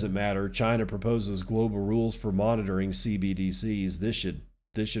it doesn't matter. China proposes global rules for monitoring CBDCs.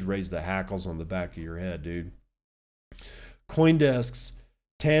 This should raise the hackles on the back of your head, dude. CoinDesk's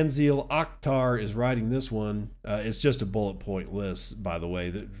Tanzil Akhtar is writing this one. It's just a bullet point list, by the way.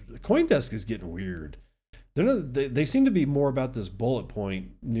 The CoinDesk is getting weird. They seem to be more about this bullet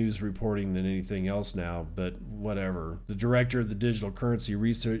point news reporting than anything else now, but whatever. The director of the Digital Currency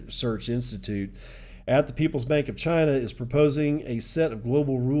Research Institute at the People's Bank of China is proposing a set of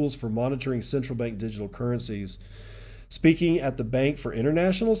global rules for monitoring central bank digital currencies. Speaking at the Bank for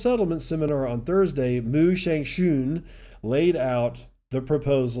International Settlements seminar on Thursday, Mu Shangxun laid out the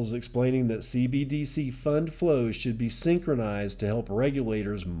proposals, explaining that CBDC fund flows should be synchronized to help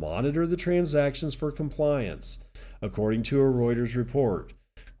regulators monitor the transactions for compliance, according to a Reuters report.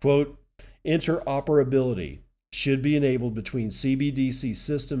 Quote, interoperability should be enabled between CBDC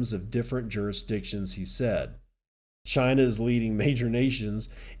systems of different jurisdictions, he said. China is leading major nations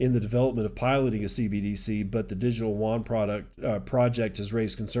in the development of piloting a CBDC, but the Digital Yuan project has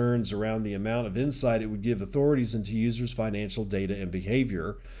raised concerns around the amount of insight it would give authorities into users' financial data and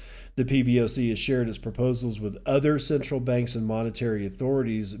behavior. The PBOC has shared its proposals with other central banks and monetary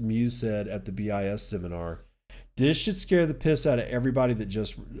authorities, Mu said at the BIS seminar. This should scare the piss out of everybody that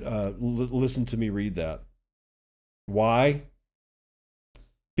just listened to me read that. Why?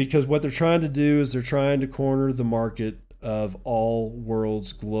 Because what they're trying to do is they're trying to corner the market of all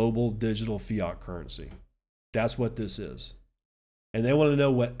world's global digital fiat currency. That's what this is. And they want to know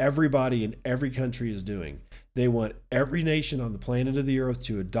what everybody in every country is doing. They want every nation on the planet of the earth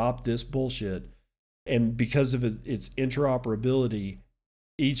to adopt this bullshit. And because of its interoperability,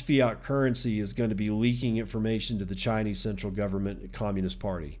 each fiat currency is going to be leaking information to the Chinese central government Communist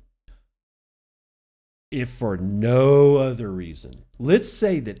Party. If for no other reason. Let's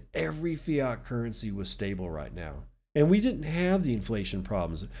say that every fiat currency was stable right now and we didn't have the inflation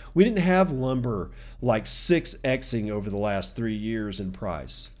problems. We didn't have lumber like 6xing over the last 3 years in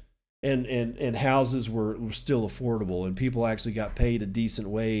price, and houses were still affordable and people actually got paid a decent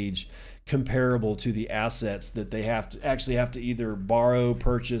wage comparable to the assets that they have to either borrow,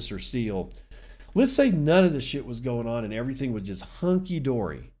 purchase, or steal. Let's say none of this shit was going on and everything was just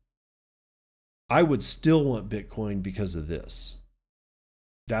hunky-dory. I would still want Bitcoin because of this.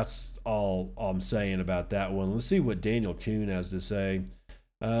 That's all I'm saying about that one. Let's see what Daniel Kuhn has to say.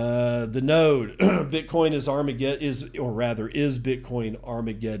 The node, Bitcoin is Bitcoin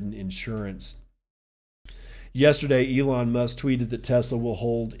Armageddon insurance. Yesterday, Elon Musk tweeted that Tesla will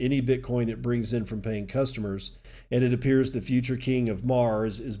hold any Bitcoin it brings in from paying customers, and it appears the future king of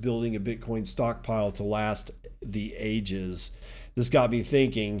Mars is building a Bitcoin stockpile to last the ages. This got me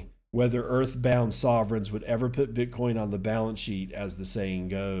thinking whether earthbound sovereigns would ever put Bitcoin on the balance sheet, as the saying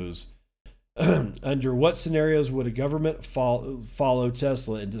goes. Under what scenarios would a government follow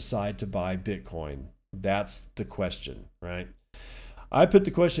Tesla and decide to buy Bitcoin? That's the question, right? I put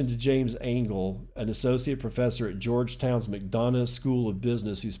the question to James Angle, an associate professor at Georgetown's McDonough School of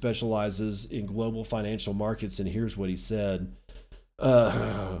Business who specializes in global financial markets, and here's what he said.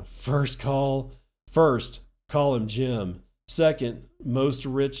 First, call him Jim. Second, most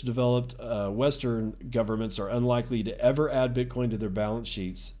rich developed Western governments are unlikely to ever add Bitcoin to their balance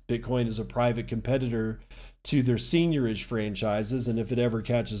sheets. Bitcoin is a private competitor to their seniorage franchises, and if it ever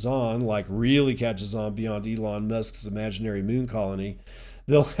catches on, like really catches on beyond Elon Musk's imaginary moon colony,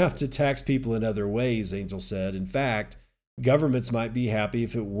 they'll have to tax people in other ways, Angel said. In fact, governments might be happy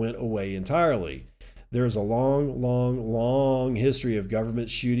if it went away entirely. There is a long history of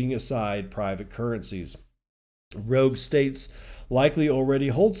governments shooting aside private currencies. Rogue states likely already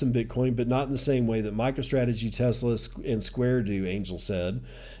hold some Bitcoin, but not in the same way that MicroStrategy, Tesla, and Square do, Angel said.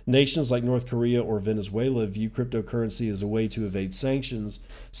 Nations like North Korea or Venezuela view cryptocurrency as a way to evade sanctions,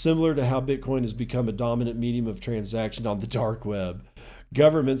 similar to how Bitcoin has become a dominant medium of transaction on the dark web.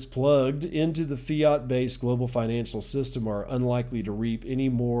 Governments plugged into the fiat-based global financial system are unlikely to reap any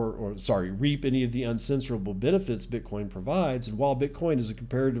of the uncensorable benefits Bitcoin provides. And while Bitcoin is a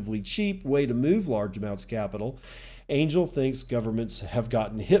comparatively cheap way to move large amounts of capital, Angel thinks governments have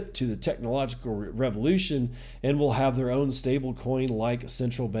gotten hip to the technological revolution and will have their own stable coin like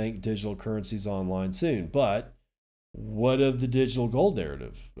central bank digital currencies online soon. But what of the digital gold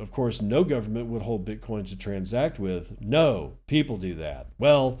narrative? Of course, no government would hold Bitcoin to transact with. No, people do that.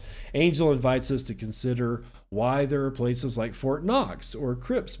 Well, Angel invites us to consider why there are places like Fort Knox or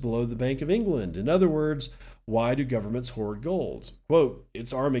crypts below the Bank of England. In other words, why do governments hoard gold? Quote,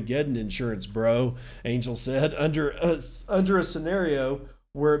 it's Armageddon insurance, bro, Angel said. Under a scenario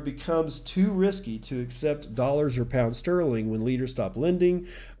where it becomes too risky to accept dollars or pounds sterling when leaders stop lending,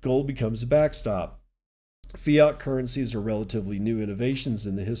 gold becomes a backstop. Fiat currencies are relatively new innovations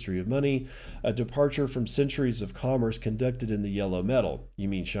in the history of money, a departure from centuries of commerce conducted in the yellow metal. You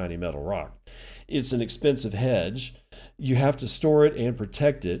mean shiny metal rock. It's an expensive hedge. You have to store it and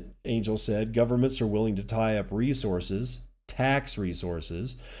protect it, Angel said. Governments are willing to tie up resources, tax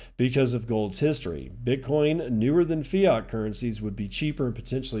resources, because of gold's history. Bitcoin, newer than fiat currencies, would be cheaper and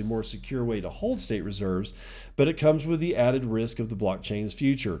potentially more secure way to hold state reserves, but it comes with the added risk of the blockchain's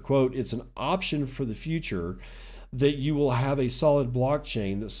future. Quote, it's an option for the future that you will have a solid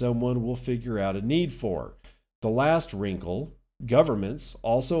blockchain that someone will figure out a need for. The last wrinkle, governments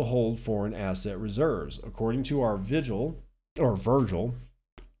also hold foreign asset reserves. According to our Virgil,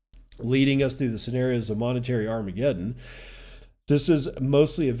 leading us through the scenarios of monetary Armageddon, this is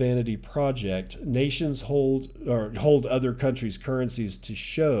mostly a vanity project. Nations hold other countries' currencies to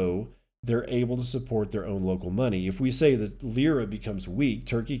show they're able to support their own local money. If we say that lira becomes weak,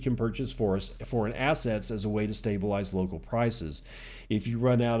 Turkey can purchase foreign assets as a way to stabilize local prices. If you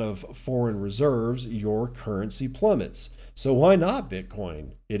run out of foreign reserves, your currency plummets. So why not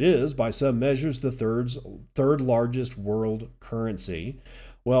Bitcoin? It is, by some measures, the third largest world currency.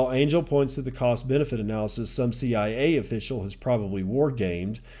 Well, Angel points to the cost-benefit analysis some CIA official has probably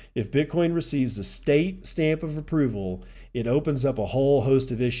war-gamed. If Bitcoin receives the state stamp of approval, it opens up a whole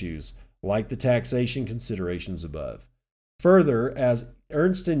host of issues, like the taxation considerations above. Further, as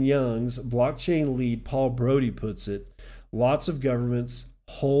Ernst & Young's blockchain lead Paul Brody puts it, lots of governments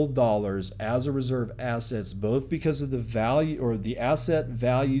hold dollars as a reserve assets both because of the value or the asset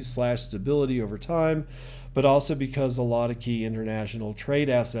value / stability over time, but also because a lot of key international trade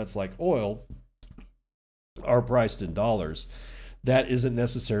assets like oil are priced in dollars. That isn't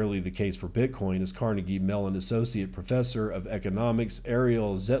necessarily the case for Bitcoin, as Carnegie Mellon Associate Professor of Economics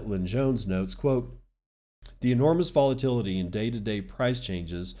Ariel Zetlin-Jones notes, quote, the enormous volatility in day-to-day price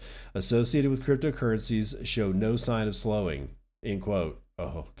changes associated with cryptocurrencies show no sign of slowing, end quote.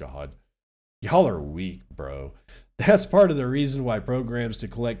 Oh, God. Y'all are weak, bro. That's part of the reason why programs to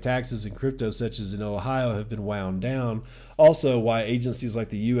collect taxes in crypto, such as in Ohio, have been wound down. Also, why agencies like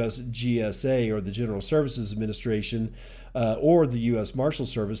the U.S. GSA or the General Services Administration or the U.S. Marshal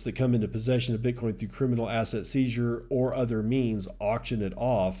Service that come into possession of Bitcoin through criminal asset seizure or other means auction it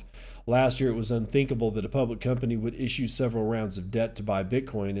off. Last year, it was unthinkable that a public company would issue several rounds of debt to buy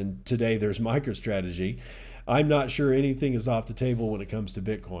Bitcoin, and today there's MicroStrategy. I'm not sure anything is off the table when it comes to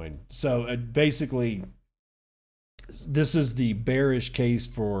Bitcoin. So basically, this is the bearish case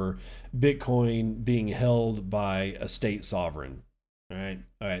for Bitcoin being held by a state sovereign. All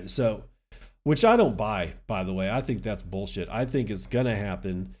right. So, which I don't buy, by the way. I think that's bullshit. I think it's going to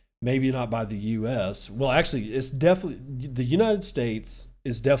happen. Maybe not by the U.S. Well, actually, it's definitely the United States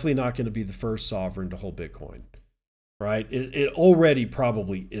is definitely not going to be the first sovereign to hold Bitcoin. right? It already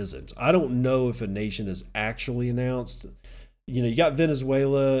probably isn't. I don't know if a nation is actually announced. You got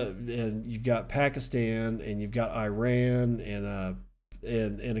Venezuela, and you've got Pakistan, and you've got Iran,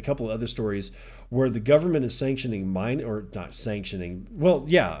 and a couple of other stories where the government is sanctioning mine, or not sanctioning. Well,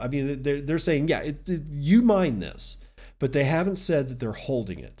 yeah, I mean they're saying, yeah, you mine this, but they haven't said that they're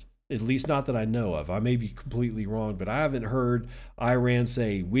holding it. At least not that I know of. I may be completely wrong, but I haven't heard Iran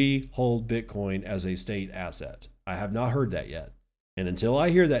say we hold Bitcoin as a state asset. I have not heard that yet. And until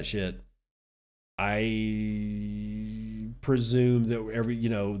I hear that shit, I presume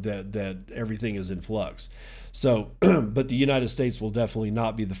that that everything is in flux. So, but the United States will definitely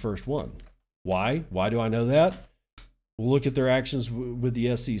not be the first one. Why? Why do I know that? We'll look at their actions with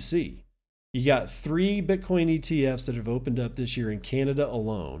the SEC. You got 3 Bitcoin ETFs that have opened up this year in Canada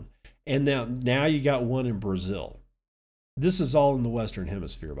alone. And now you got one in Brazil. This is all in the Western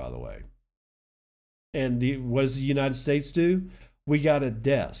Hemisphere, by the way. And what does the United States do? We got a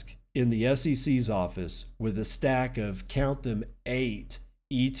desk in the SEC's office with a stack of, count them, 8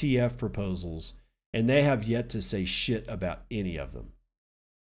 ETF proposals, and they have yet to say shit about any of them.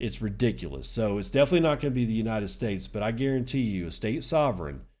 It's ridiculous. So it's definitely not going to be the United States, but I guarantee you a state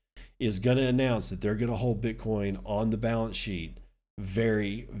sovereign is going to announce that they're going to hold Bitcoin on the balance sheet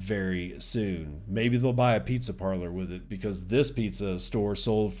very, very soon. Maybe they'll buy a pizza parlor with it, because this pizza store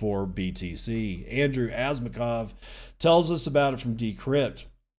sold for BTC. Andrew Asmakov tells us about it from Decrypt.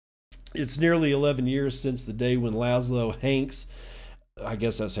 It's nearly 11 years since the day when Laszlo Hanks, I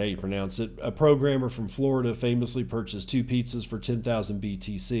guess that's how you pronounce it, a programmer from Florida, famously purchased 2 pizzas for 10,000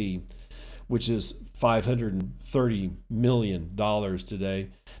 BTC, which is $530 million today.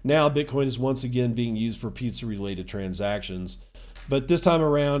 Now Bitcoin is once again being used for pizza-related transactions. But this time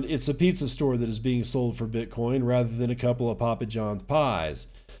around, it's a pizza store that is being sold for Bitcoin rather than a couple of Papa John's pies.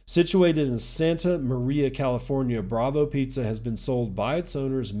 Situated in Santa Maria, California, Bravo Pizza has been sold by its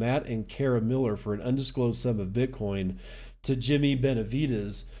owners, Matt and Kara Miller, for an undisclosed sum of Bitcoin to Jimmy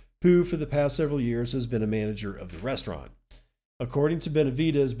Benavides, who for the past several years has been a manager of the restaurant. According to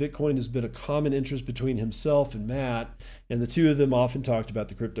Benavides, Bitcoin has been a common interest between himself and Matt, and the two of them often talked about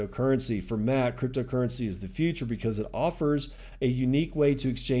the cryptocurrency. For Matt, cryptocurrency is the future because it offers a unique way to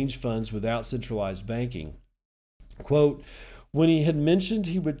exchange funds without centralized banking. Quote, when he had mentioned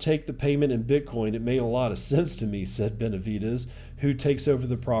he would take the payment in Bitcoin, it made a lot of sense to me, said Benavides, who takes over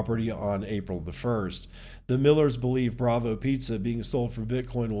the property on April the 1st. The Millers believe Bravo Pizza being sold for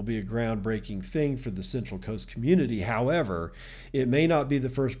Bitcoin will be a groundbreaking thing for the Central Coast community. However, it may not be the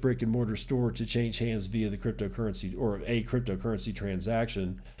first brick and mortar store to change hands via the cryptocurrency or a cryptocurrency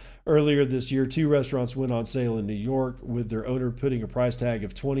transaction. Earlier this year, 2 restaurants went on sale in New York, with their owner putting a price tag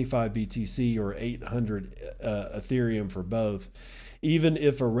of 25 BTC or 800 Ethereum for both. Even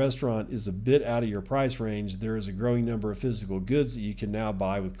if a restaurant is a bit out of your price range, there is a growing number of physical goods that you can now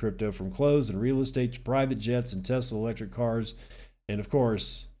buy with crypto, from clothes and real estate to private jets and Tesla electric cars, and of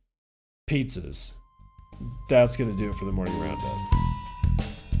course, pizzas. That's going to do it for the morning roundup.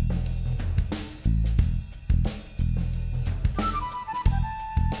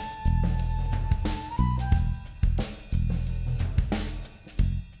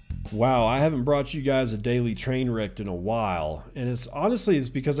 Wow, I haven't brought you guys a daily train wreck in a while, and it's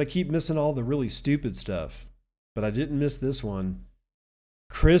because I keep missing all the really stupid stuff. But I didn't miss this one.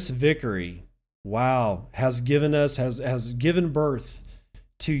 Chris Vickery, wow, has given birth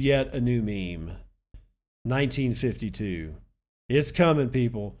to yet a new meme. 1952. It's coming,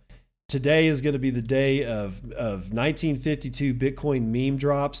 people. Today is going to be the day of 1952 Bitcoin meme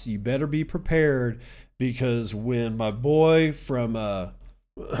drops. You better be prepared, because when my boy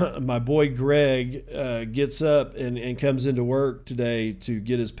Greg gets up and comes into work today to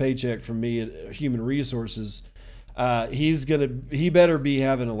get his paycheck from me at Human Resources, he better be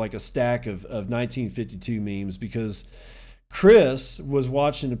having a stack of 1952 memes, because Chris was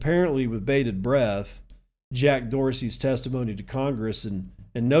watching, apparently with bated breath, Jack Dorsey's testimony to Congress and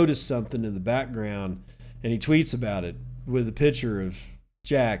noticed something in the background, and he tweets about it with a picture of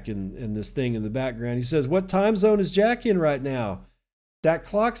Jack and this thing in the background. He says, "What time zone is Jack in right now? That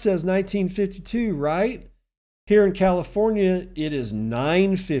clock says 1952, right? Here in California, it is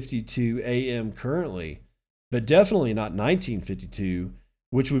 9:52 a.m. currently, but definitely not 1952,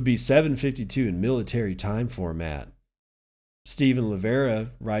 which would be 7:52 in military time format." Stephen Livera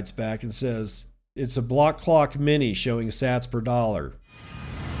writes back and says, "It's a block clock mini showing sats per dollar."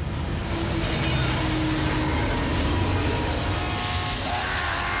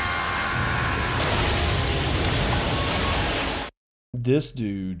 This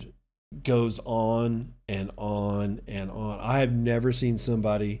dude goes on and on and on. I have never seen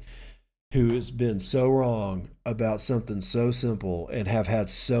somebody who has been so wrong about something so simple and have had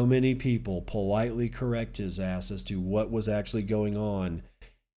so many people politely correct his ass as to what was actually going on,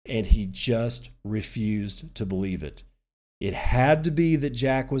 and he just refused to believe it. It had to be that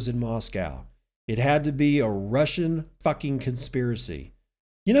Jack was in Moscow. It had to be a Russian fucking conspiracy.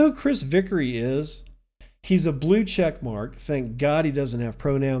 You know who Chris Vickery is? He's a blue check mark. Thank God he doesn't have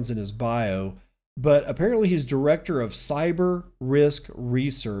pronouns in his bio. But apparently he's director of cyber risk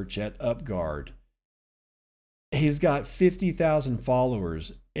research at UpGuard. He's got 50,000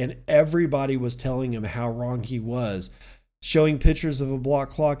 followers, and everybody was telling him how wrong he was, showing pictures of a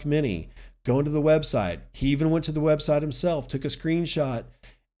Block Clock Mini, going to the website. He even went to the website himself, took a screenshot,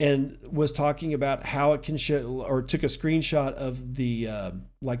 and was talking about how it can show, or took a screenshot of the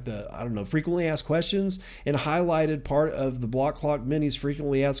frequently asked questions, and highlighted part of the Block Clock Mini's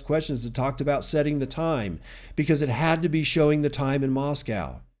frequently asked questions that talked about setting the time, because it had to be showing the time in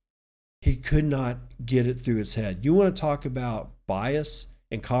Moscow. He could not get it through his head. You want to talk about bias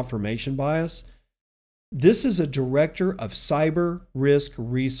and confirmation bias? This is a director of cyber risk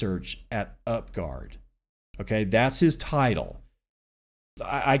research at UpGuard. Okay, that's his title.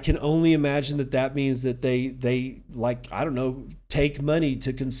 I can only imagine that means that they like, I don't know, take money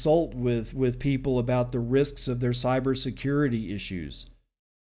to consult with people about the risks of their cybersecurity issues.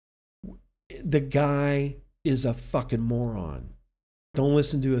 The guy is a fucking moron. Don't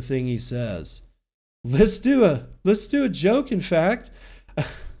listen to a thing he says. Let's do a joke, in fact.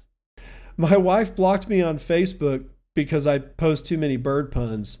 My wife blocked me on Facebook because I post too many bird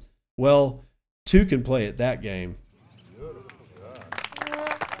puns. Well, two can play at that game.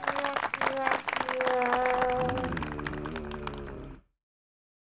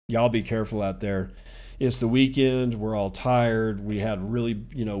 Y'all be careful out there. It's the weekend. We're all tired. We had really,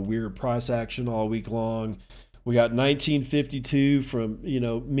 weird price action all week long. We got 1952 from,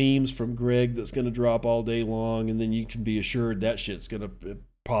 memes from Greg that's going to drop all day long. And then you can be assured that shit's going to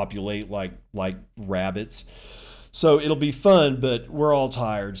populate like rabbits. So it'll be fun, but we're all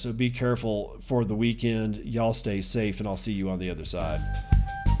tired. So be careful for the weekend. Y'all stay safe, and I'll see you on the other side.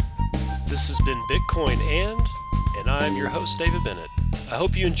 This has been Bitcoin and I'm your host, David Bennett. I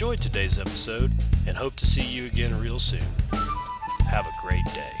hope you enjoyed today's episode and hope to see you again real soon. Have a great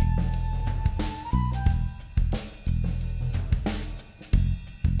day.